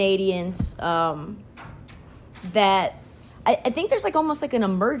Canadians that I think there's like almost like an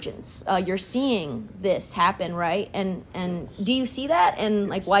emergence. You're seeing this happen, right? And do you see that? And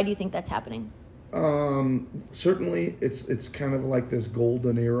like, why do you think that's happening? Certainly, it's kind of like this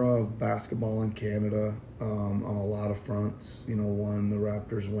golden era of basketball in Canada on a lot of fronts. You know, the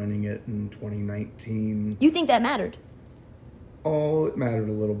Raptors winning it in 2019. You think that mattered? Oh, it mattered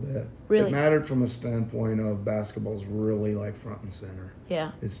a little bit. Really? It mattered from the standpoint of basketball's really like front and center.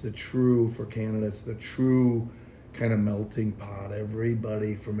 Yeah. It's the true, for Canada, it's the true kind of melting pot.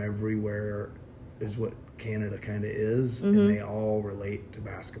 Everybody from everywhere is what Canada kind of is, and they all relate to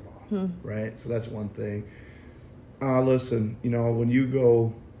basketball, right? So that's one thing. Listen, you know,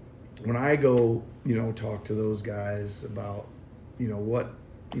 when I go, you know, talk to those guys about, you know, what,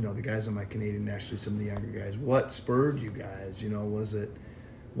 you know, the guys on my Canadian national, some of the younger guys, what spurred you guys? You know, was it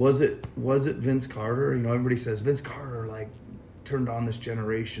Vince Carter? You know, everybody says Vince Carter like turned on this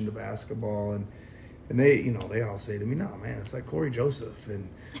generation to basketball, and they, you know, they all say to me, no, man, it's like Corey Joseph, and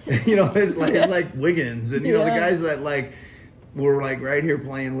you know, it's like Wiggins, and you know, the guys that like were like right here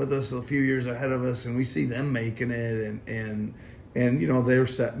playing with us a few years ahead of us, and we see them making it, and you know, they're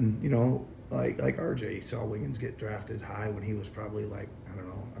setting, you know, like RJ saw Wiggins get drafted high when he was probably like, I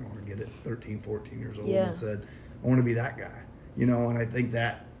don't want to get it, 13, 14 years old, and said, I want to be that guy, you know, and I think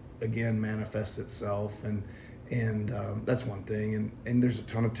that again manifests itself, and that's one thing, and there's a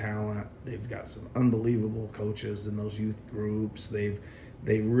ton of talent. They've got some unbelievable coaches in those youth groups. They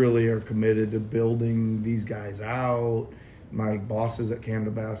really are committed to building these guys out. My bosses at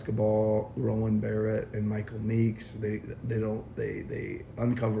Canada Basketball, Rowan Barrett and Michael Meeks, they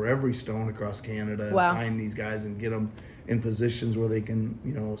uncover every stone across Canada and find these guys and get them in positions where they can,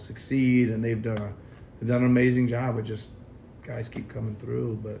 you know, succeed. And they've done an amazing job. It just guys keep coming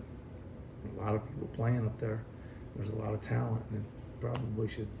through, but a lot of people playing up there. There's a lot of talent, and it probably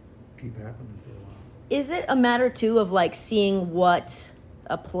should keep happening for a while. Is it a matter, too, of, like, seeing what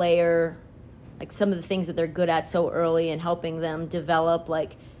a player, like, some of the things that they're good at so early and helping them develop,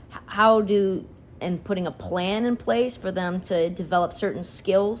 like, and putting a plan in place for them to develop certain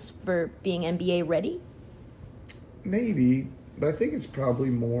skills for being NBA ready? Maybe, but I think it's probably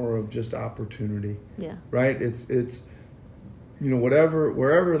more of just opportunity. Yeah. Right? It's you know,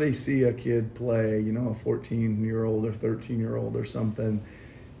 wherever they see a kid play, you know, a 14-year-old or 13-year-old or something,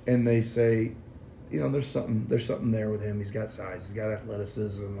 and they say, you know, there's something there with him. He's got size, he's got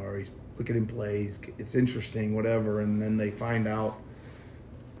athleticism, or look at him play, it's interesting, whatever. And then they find out,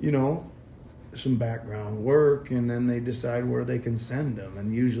 you know, some background work, and then they decide where they can send him.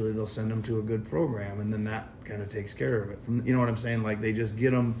 And usually they'll send him to a good program, and then that kind of takes care of it. You know what I'm saying? Like, they just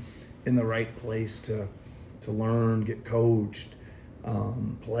get them in the right place to learn, get coached,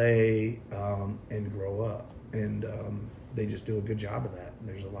 play, and grow up. And they just do a good job of that.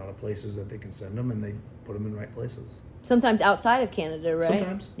 There's a lot of places that they can send them, and they put them in right places. Sometimes outside of Canada, right?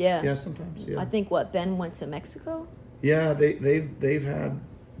 Sometimes. Yeah. Yeah, sometimes, yeah. I think, Ben went to Mexico? Yeah, they've had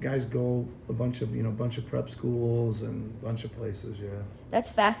guys go a bunch of prep schools and a bunch of places, yeah. That's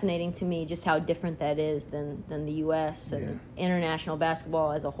fascinating to me, just how different that is than the U.S. and international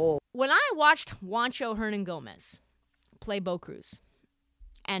basketball as a whole. When I watched Juancho Hernan-Gomez play Bo Cruz,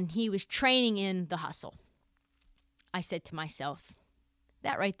 and he was training in the hustle, I said to myself,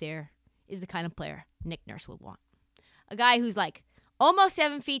 that right there is the kind of player Nick Nurse would want. A guy who's like almost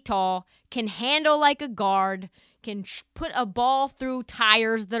 7 feet tall, can handle like a guard, can put a ball through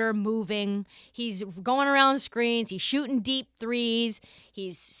tires that are moving. He's going around screens. He's shooting deep threes.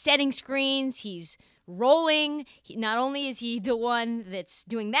 He's setting screens. He's rolling. Not only is he the one that's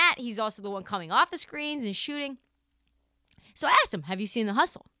doing that, he's also the one coming off the screens and shooting. So I asked him, have you seen The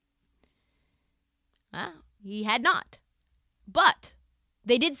Hustle? He had not. But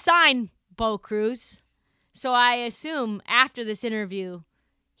they did sign Bo Cruz. So I assume after this interview,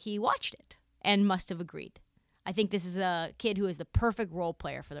 he watched it and must have agreed. I think this is a kid who is the perfect role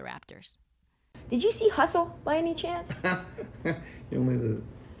player for the Raptors. Did you see Hustle by any chance? Only the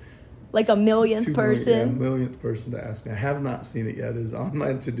like a millionth person? Millionth person to ask me. I have not seen it yet. It is on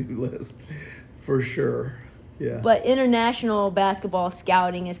my to-do list for sure. Yeah. But international basketball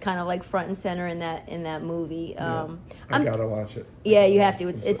scouting is kind of like front and center in that movie. I gotta watch it. Yeah, you have to.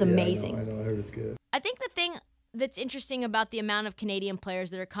 It's amazing. I know. I heard it's good. I think the thing that's interesting about the amount of Canadian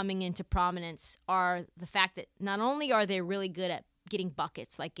players that are coming into prominence are the fact that not only are they really good at getting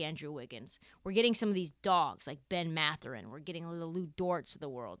buckets like Andrew Wiggins, we're getting some of these dogs like Ben Mathurin, we're getting the Lou Dorts of the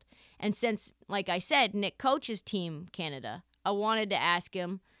world. And since, like I said, Nick coaches Team Canada, I wanted to ask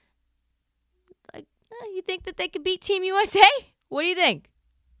him, like, you think that they could beat Team USA? What do you think?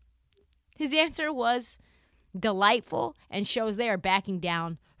 His answer was delightful and shows they are backing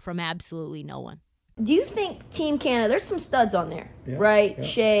down from absolutely no one. Do you think Team Canada, there's some studs on there, Yeah, right? yeah.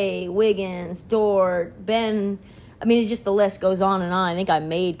 Shea, Wiggins, Dort, Ben. I mean, it's just the list goes on and on. I think I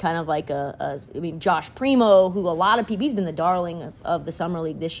made kind of like Josh Primo, who a lot of people, he's been the darling of the Summer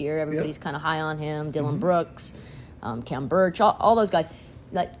League this year. Everybody's kind of high on him. Dylan Brooks, Cam Birch, all those guys.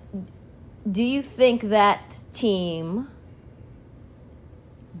 Like, do you think that team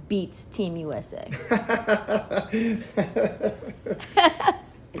beats Team USA?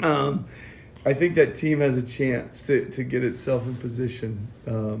 I think that team has a chance to get itself in position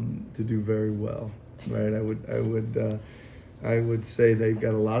to do very well. Right, I would say they've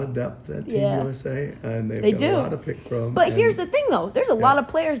got a lot of depth at Team USA, and they've got a lot to pick from. But here's the thing, though: there's a lot of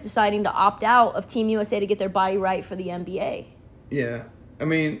players deciding to opt out of Team USA to get their body right for the NBA. Yeah, I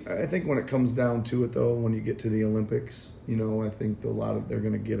mean, I think when it comes down to it, though, when you get to the Olympics, I think they're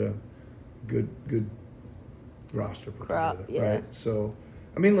going to get a good roster put together, right? So,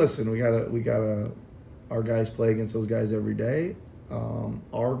 I mean, listen, we gotta our guys play against those guys every day.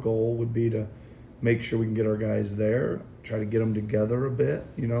 Our goal would be to make sure we can get our guys there, try to get them together a bit,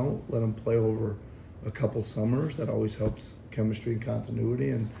 let them play over a couple summers. That always helps chemistry and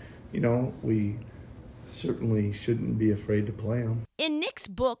continuity. And, we certainly shouldn't be afraid to play them. In Nick's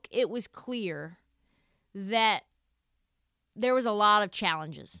book, it was clear that there was a lot of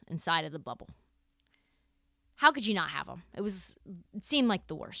challenges inside of the bubble. How could you not have them? It seemed like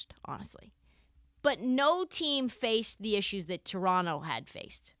the worst, honestly. But no team faced the issues that Toronto had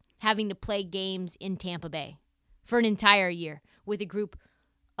faced, having to play games in Tampa Bay for an entire year with a group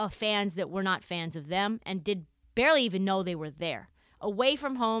of fans that were not fans of them and did barely even know they were there. Away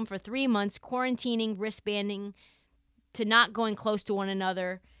from home for 3 months, quarantining, wristbanding, to not going close to one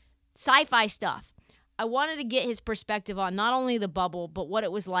another. Sci-fi stuff. I wanted to get his perspective on not only the bubble, but what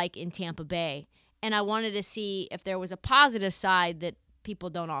it was like in Tampa Bay. And I wanted to see if there was a positive side that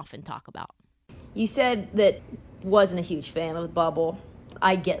people don't often talk about. You said that wasn't a huge fan of the bubble.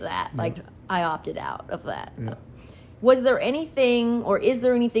 I get that. Like, I opted out of that. Yeah. Was there anything, or is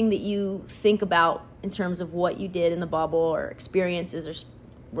there anything that you think about in terms of what you did in the bubble, or experiences or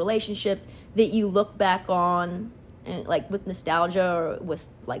relationships that you look back on, and, like, with nostalgia or with,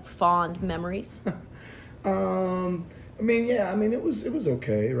 like, fond memories? It was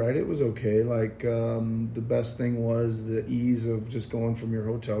okay, right? It was okay. Like, the best thing was the ease of just going from your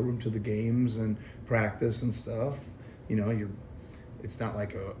hotel room to the games and practice and stuff. It's not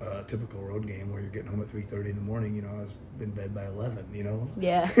like a typical road game where you're getting home at 3:30 in the morning. I was in bed by 11,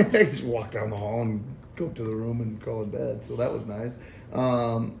 Yeah. I just walk down the hall and go up to the room and crawl in bed. So that was nice.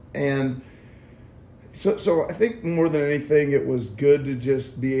 And so I think more than anything, it was good to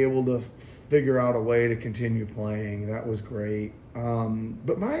just be able to figure out a way to continue playing. That was great.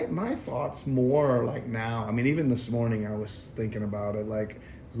 But my thoughts more like now, I mean, even this morning I was thinking about it, like I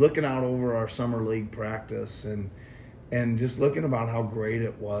was looking out over our summer league practice and just looking about how great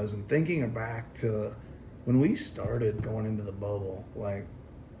it was and thinking back to when we started going into the bubble. Like,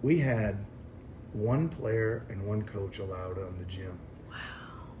 we had one player and one coach allowed in the gym. Wow.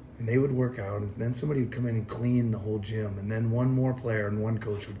 And they would work out, and then somebody would come in and clean the whole gym, and then one more player and one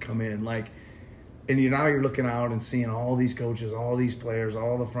coach would come in. Like, and now you're looking out and seeing all these coaches, all these players,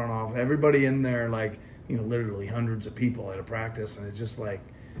 all the front office, everybody in there, like, literally hundreds of people at a practice, and it's just like,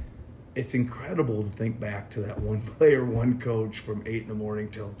 it's incredible to think back to that one player, one coach from 8 a.m.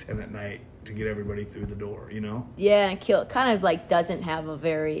 till 10 p.m. to get everybody through the door, Yeah, and kind of like doesn't have a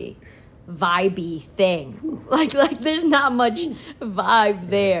very vibey thing. Like there's not much vibe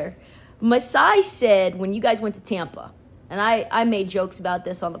there. Masai said when you guys went to Tampa, and I made jokes about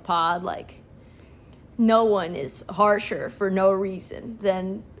this on the pod, like, no one is harsher for no reason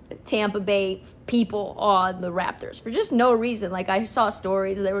than Tampa Bay people on the Raptors for just no reason. Like, I saw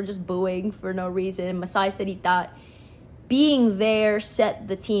stories, they were just booing for no reason. Masai said he thought being there set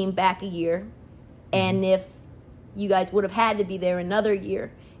the team back a year, and if you guys would have had to be there another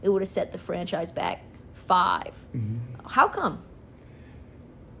year, it would have set the franchise back 5. How come?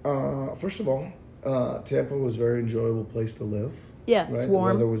 First of all, Tampa was a very enjoyable place to live. Yeah, right? it's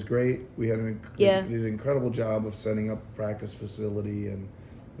warm. The weather was great. We had did an incredible job of setting up a practice facility and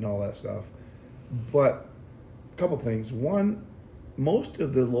all that stuff. But a couple things. One, most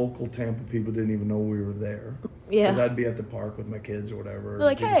of the local Tampa people didn't even know we were there. Yeah. Because I'd be at the park with my kids or whatever. They're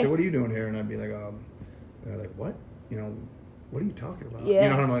like, They'd hey. say, what are you doing here? And I'd be like, they're like, what? You know, what are you talking about? Yeah. You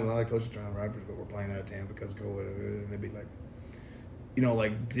know, and I'm like, well, I coach the Toronto Raptors, but we're playing out of Tampa because of COVID. And they'd be like, you know,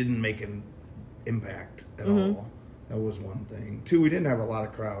 like, didn't make an impact at all. That was one thing. Two, we didn't have a lot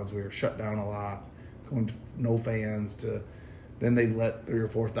of crowds. We were shut down a lot, going to no fans to... Then they'd let 3,000 or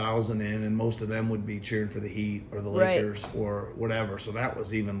 4,000 in, and most of them would be cheering for the Heat or the Lakers or whatever. So that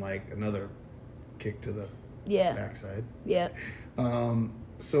was even like another kick to the backside. Yeah.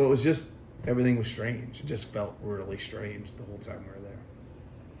 So it was just, everything was strange. It just felt really strange the whole time we were there.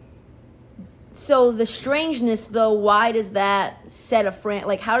 So the strangeness, though, why does that set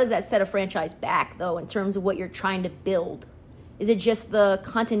a how does that set a franchise back, though, in terms of what you're trying to build? Is it just the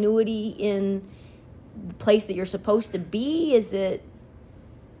continuity in the place that you're supposed to be? Is it?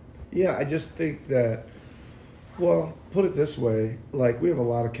 Yeah, I just think that, well, put it this way, like we have a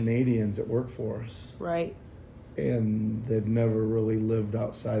lot of Canadians that work for us. Right. And they've never really lived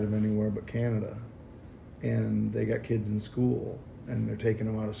outside of anywhere but Canada. And they got kids in school, and they're taking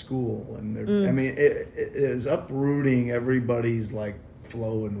them out of school. And they're, I mean, it is uprooting everybody's like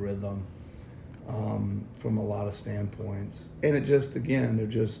flow and rhythm from a lot of standpoints. And it just, again, they're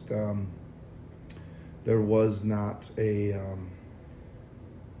just, there was not a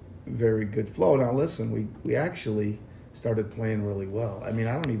very good flow. Now, listen, we actually started playing really well. I mean,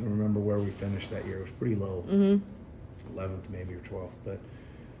 I don't even remember where we finished that year. It was pretty low, 11th maybe or 12th. But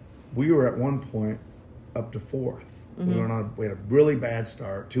we were at one point up to 4th. We had a really bad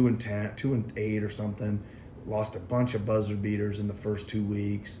start, 2-10, 2-8 or something. Lost a bunch of buzzer beaters in the first 2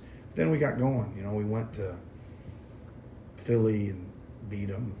 weeks. Then we got going. You know, we went to Philly and beat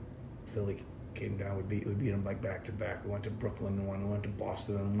them. Philly came down. We beat them like back to back. We went to Brooklyn and won. We went to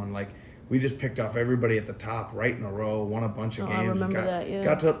Boston and won. Like, we just picked off everybody at the top right in a row. Won a bunch of games. I remember that. Yeah.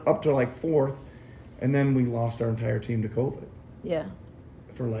 Got up to like 4th, and then we lost our entire team to COVID. Yeah.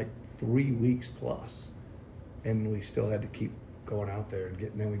 For like 3 weeks plus, and we still had to keep going out there and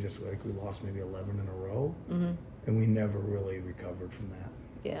getting. Then we just we lost maybe 11 in a row, and we never really recovered from that.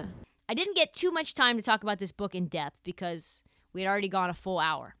 Yeah. I didn't get too much time to talk about this book in depth because we had already gone a full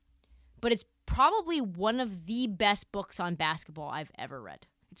hour. But it's probably one of the best books on basketball I've ever read.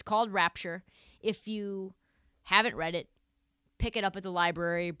 It's called Rapture. If you haven't read it, pick it up at the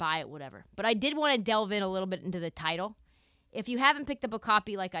library, buy it, whatever. But I did want to delve in a little bit into the title. If you haven't picked up a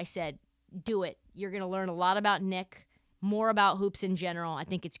copy, like I said, do it. You're going to learn a lot about Nick, more about hoops in general. I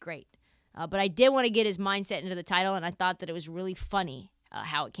think it's great. But I did want to get his mindset into the title, and I thought that it was really funny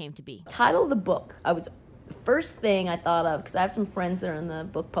how it came to be. Title of the book, the first thing I thought of, because I have some friends that are in the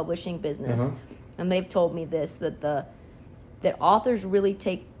book publishing business, and they've told me this, that authors really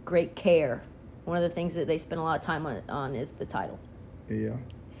take great care. One of the things that they spend a lot of time on is the title.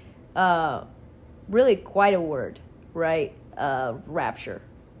 Yeah. Really quite a word, right? Rapture.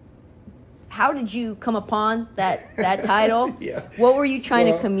 How did you come upon that title? Yeah. What were you trying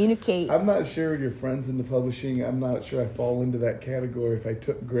to communicate? I'm not sure your friends in the publishing, I'm not sure I fall into that category if I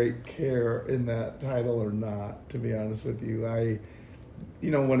took great care in that title or not, to be honest with you.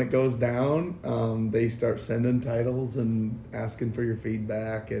 When it goes down, they start sending titles and asking for your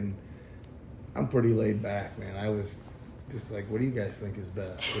feedback, and I'm pretty laid back, man. I was just like, what do you guys think is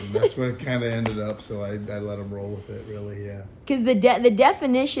best? And that's what it kind of ended up, so I let them roll with it, really, yeah. Because the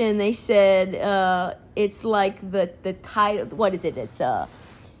definition, they said, it's like the title, what is it? It's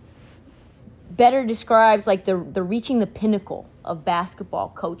better describes like the reaching the pinnacle of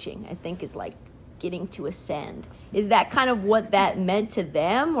basketball coaching, I think, is like getting to ascend. Is that kind of what that meant to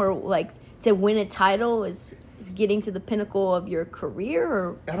them? Or like to win a title is getting to the pinnacle of your career?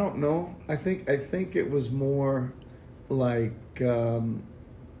 Or I don't know. I think it was more like I'm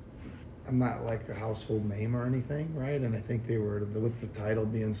not like a household name or anything, right? And I think they were, with the title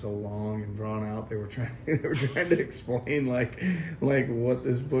being so long and drawn out, they were trying to explain like what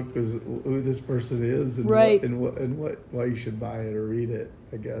this book was, who this person is, and right. why you should buy it or read it.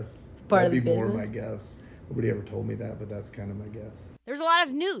 I guess it's part That'd of the be business. more my guess. Nobody ever told me that, but that's kind of my guess. There's a lot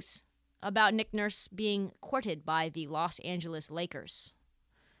of news about Nick Nurse being courted by the Los Angeles Lakers.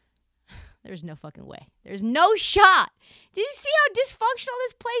 There's no fucking way. There's no shot. Did you see how dysfunctional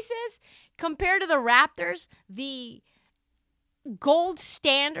this place is compared to the Raptors, the gold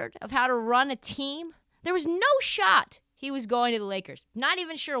standard of how to run a team? There was no shot he was going to the Lakers. Not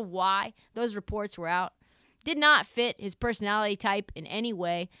even sure why those reports were out. Did not fit his personality type in any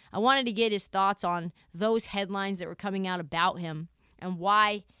way. I wanted to get his thoughts on those headlines that were coming out about him and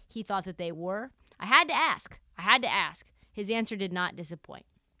why he thought that they were. I had to ask. His answer did not disappoint.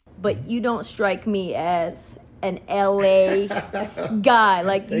 But you don't strike me as an LA guy.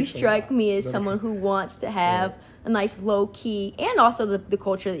 Like, you Thanks a strike lot. me as someone who wants to have a nice low key, and also the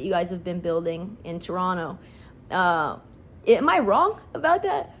culture that you guys have been building in Toronto. Am I wrong about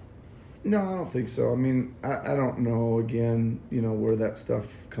that? No, I don't think so. I mean, I don't know, again, where that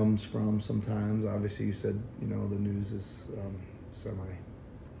stuff comes from sometimes. Obviously, you said, the news is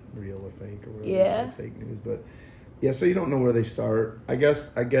semi-real or fake or whatever. Yeah. Fake news. But, yeah, so you don't know where they start. I guess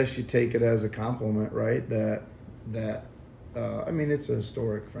you take it as a compliment, right? That I mean, it's a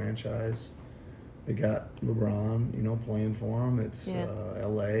historic franchise. They got LeBron, playing for them. It's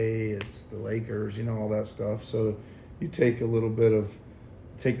L.A., it's the Lakers, all that stuff. So you take the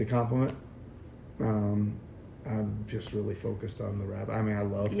compliment. I'm just really focused on the rap. I mean, I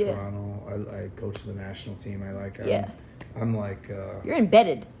love Toronto. I coach the national team. I'm like... You're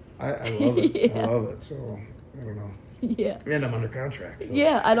embedded. I love it. I love it. So, I don't know. Yeah. And I'm under contract. So.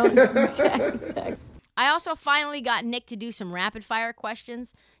 Yeah, I don't... Exactly. I also finally got Nick to do some rapid-fire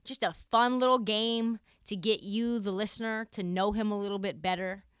questions. Just a fun little game to get you, the listener, to know him a little bit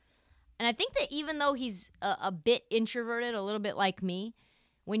better. And I think that even though he's a bit introverted, a little bit like me,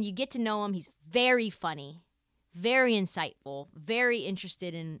 when you get to know him, he's very funny, very insightful, very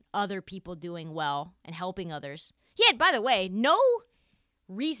interested in other people doing well and helping others. He had, by the way, no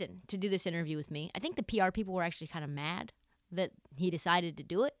reason to do this interview with me. I think the PR people were actually kind of mad that he decided to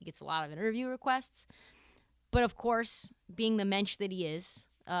do it. He gets a lot of interview requests. But of course, being the mensch that he is,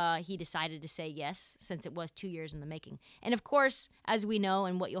 he decided to say yes, since it was 2 years in the making. And of course, as we know,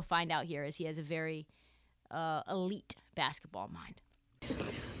 and what you'll find out here, is he has a very elite basketball mind.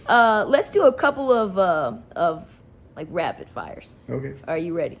 Let's do a couple of like rapid fires. Okay. Are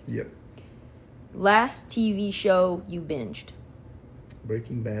you ready? Yep. Last TV show you binged?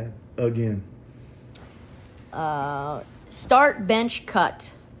 Breaking Bad. Again. Start, bench,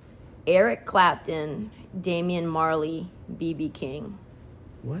 cut. Eric Clapton, Damian Marley, B.B. King.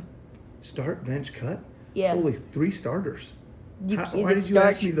 What? Start, bench, cut? Yeah. Holy, 3 starters. Why did you start-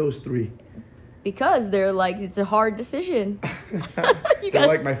 ask me those 3? Because they're like, it's a hard decision. They're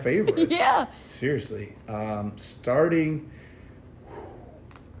like my favorites. Yeah. Seriously. Starting,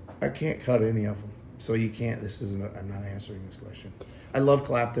 I can't cut any of them. So you can't, I'm not answering this question. I love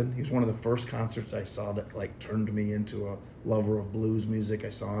Clapton. He was one of the first concerts I saw that turned me into a lover of blues music. I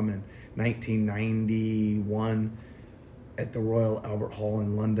saw him in 1991 at the Royal Albert Hall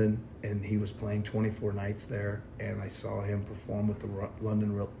in London, and he was playing 24 nights there, and I saw him perform with the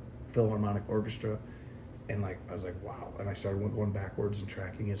London Philharmonic Orchestra, and I was like, wow. And I started going backwards and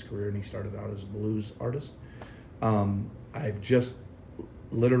tracking his career, and he started out as a blues artist. I've just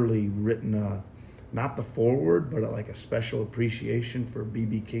literally written not the foreword, but a special appreciation for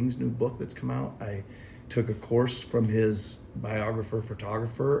B.B. King's new book that's come out. I took a course from his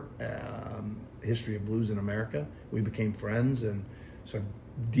photographer, History of Blues in America. We became friends, and so I'm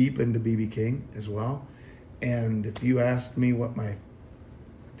deep into B.B. King as well. And if you asked me what my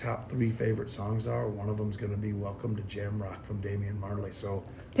top 3 favorite songs are, one of them is going to be Welcome to Jamrock from Damian Marley. So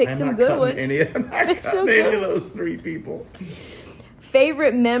Pick I'm some not good cutting ones. I'm not cutting any of those 3 people.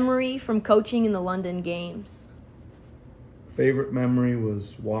 Favorite memory from coaching in the London games? Favorite memory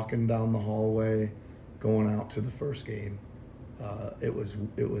was walking down the hallway, going out to the first game. It was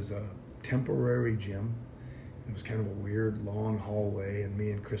a temporary gym. It was kind of a weird, long hallway, and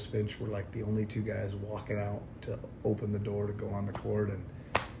me and Chris Finch were the only 2 guys walking out to open the door to go on the court. And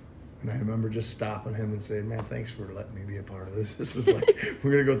I remember just stopping him and saying, man, thanks for letting me be a part of this. This is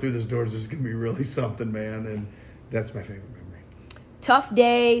we're going to go through this doors. This is going to be really something, man. And that's my favorite memory. Tough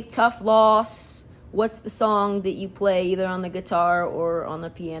day, tough loss. What's the song that you play either on the guitar or on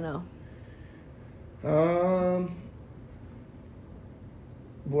the piano?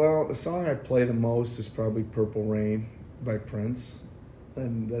 Well, the song I play the most is probably Purple Rain by Prince.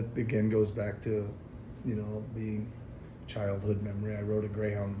 And that, again, goes back to, being childhood memory. I rode a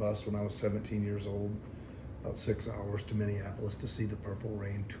Greyhound bus when I was 17 years old, about 6 hours to Minneapolis to see the Purple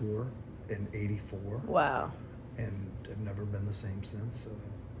Rain tour in '84. Wow. And I've never been the same since, so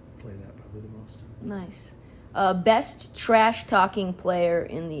I play that probably the most. Nice. Best trash-talking player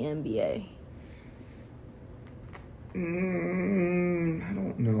in the NBA? I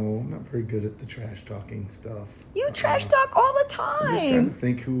don't know. I'm not very good at the trash-talking stuff. You trash-talk all the I'm just trying to time.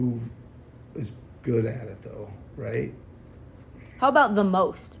 think who is good at it, though, right? How about the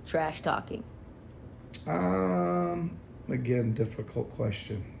most trash-talking? Again, difficult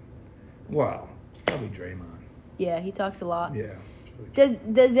question. Wow, it's probably Draymond. Yeah, he talks a lot. Yeah.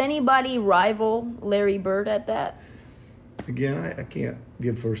 Does anybody rival Larry Bird at that? Again, I can't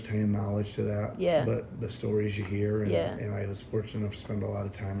give firsthand knowledge to that. Yeah. But the stories you hear, and, Yeah. and I was fortunate enough to spend a lot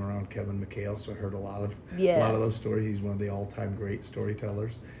of time around Kevin McHale, so I heard a lot of those stories. He's one of the all-time great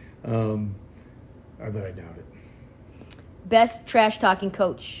storytellers. But I doubt it. Best trash talking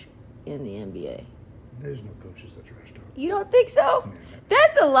coach in the NBA. There's no coaches that trash talk. You don't think so? Yeah.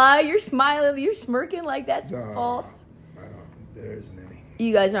 That's a lie. You're smiling. You're smirking like that's false. There isn't any.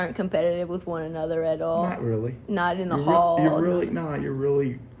 You guys aren't competitive with one another at all. Not really. Not in the hall. You're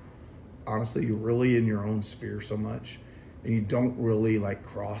really, honestly, you're really in your own sphere so much, and you don't really like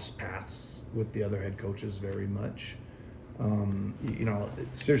cross paths with the other head coaches very much.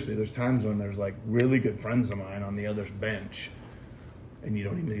 Seriously, there's times when there's like really good friends of mine on the other bench, and you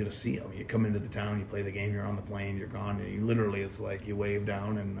don't even get to see them. You come into the town, you play the game, you're on the plane, you're gone, and you literally, it's like you wave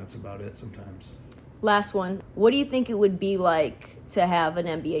down, and that's about it sometimes. Last one. What do you think it would be like to have an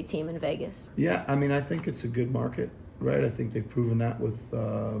NBA team in Vegas? Yeah, I mean, I think it's a good market, right? I think they've proven that with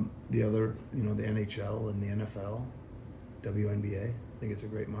the other, the NHL and the NFL, WNBA. I think it's a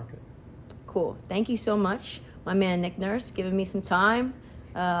great market. Cool. Thank you so much, my man Nick Nurse, giving me some time.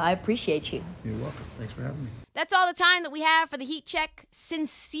 I appreciate you. You're welcome. Thanks for having me. That's all the time that we have for the Heat Check.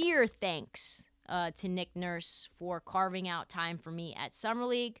 Sincere thanks to Nick Nurse for carving out time for me at Summer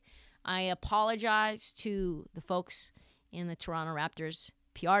League. I apologize to the folks in the Toronto Raptors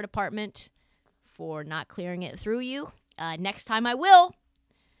PR department for not clearing it through you. Next time I will.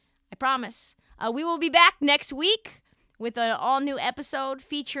 I promise. We will be back next week with an all-new episode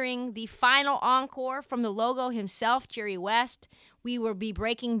featuring the final encore from the logo himself, Jerry West. We will be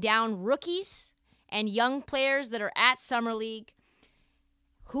breaking down rookies and young players that are at Summer League,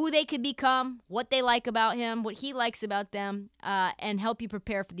 who they could become, what they like about him, what he likes about them, and help you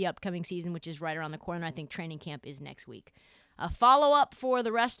prepare for the upcoming season, which is right around the corner. I think training camp is next week. Follow up for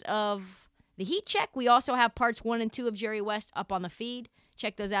the rest of the Heat Check. We also have parts 1 and 2 of Jerry West up on the feed.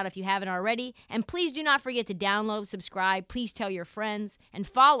 Check those out if you haven't already. And please do not forget to download, subscribe. Please tell your friends. And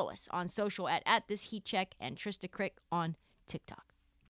follow us on social at This Heat Check and Trista Crick on TikTok.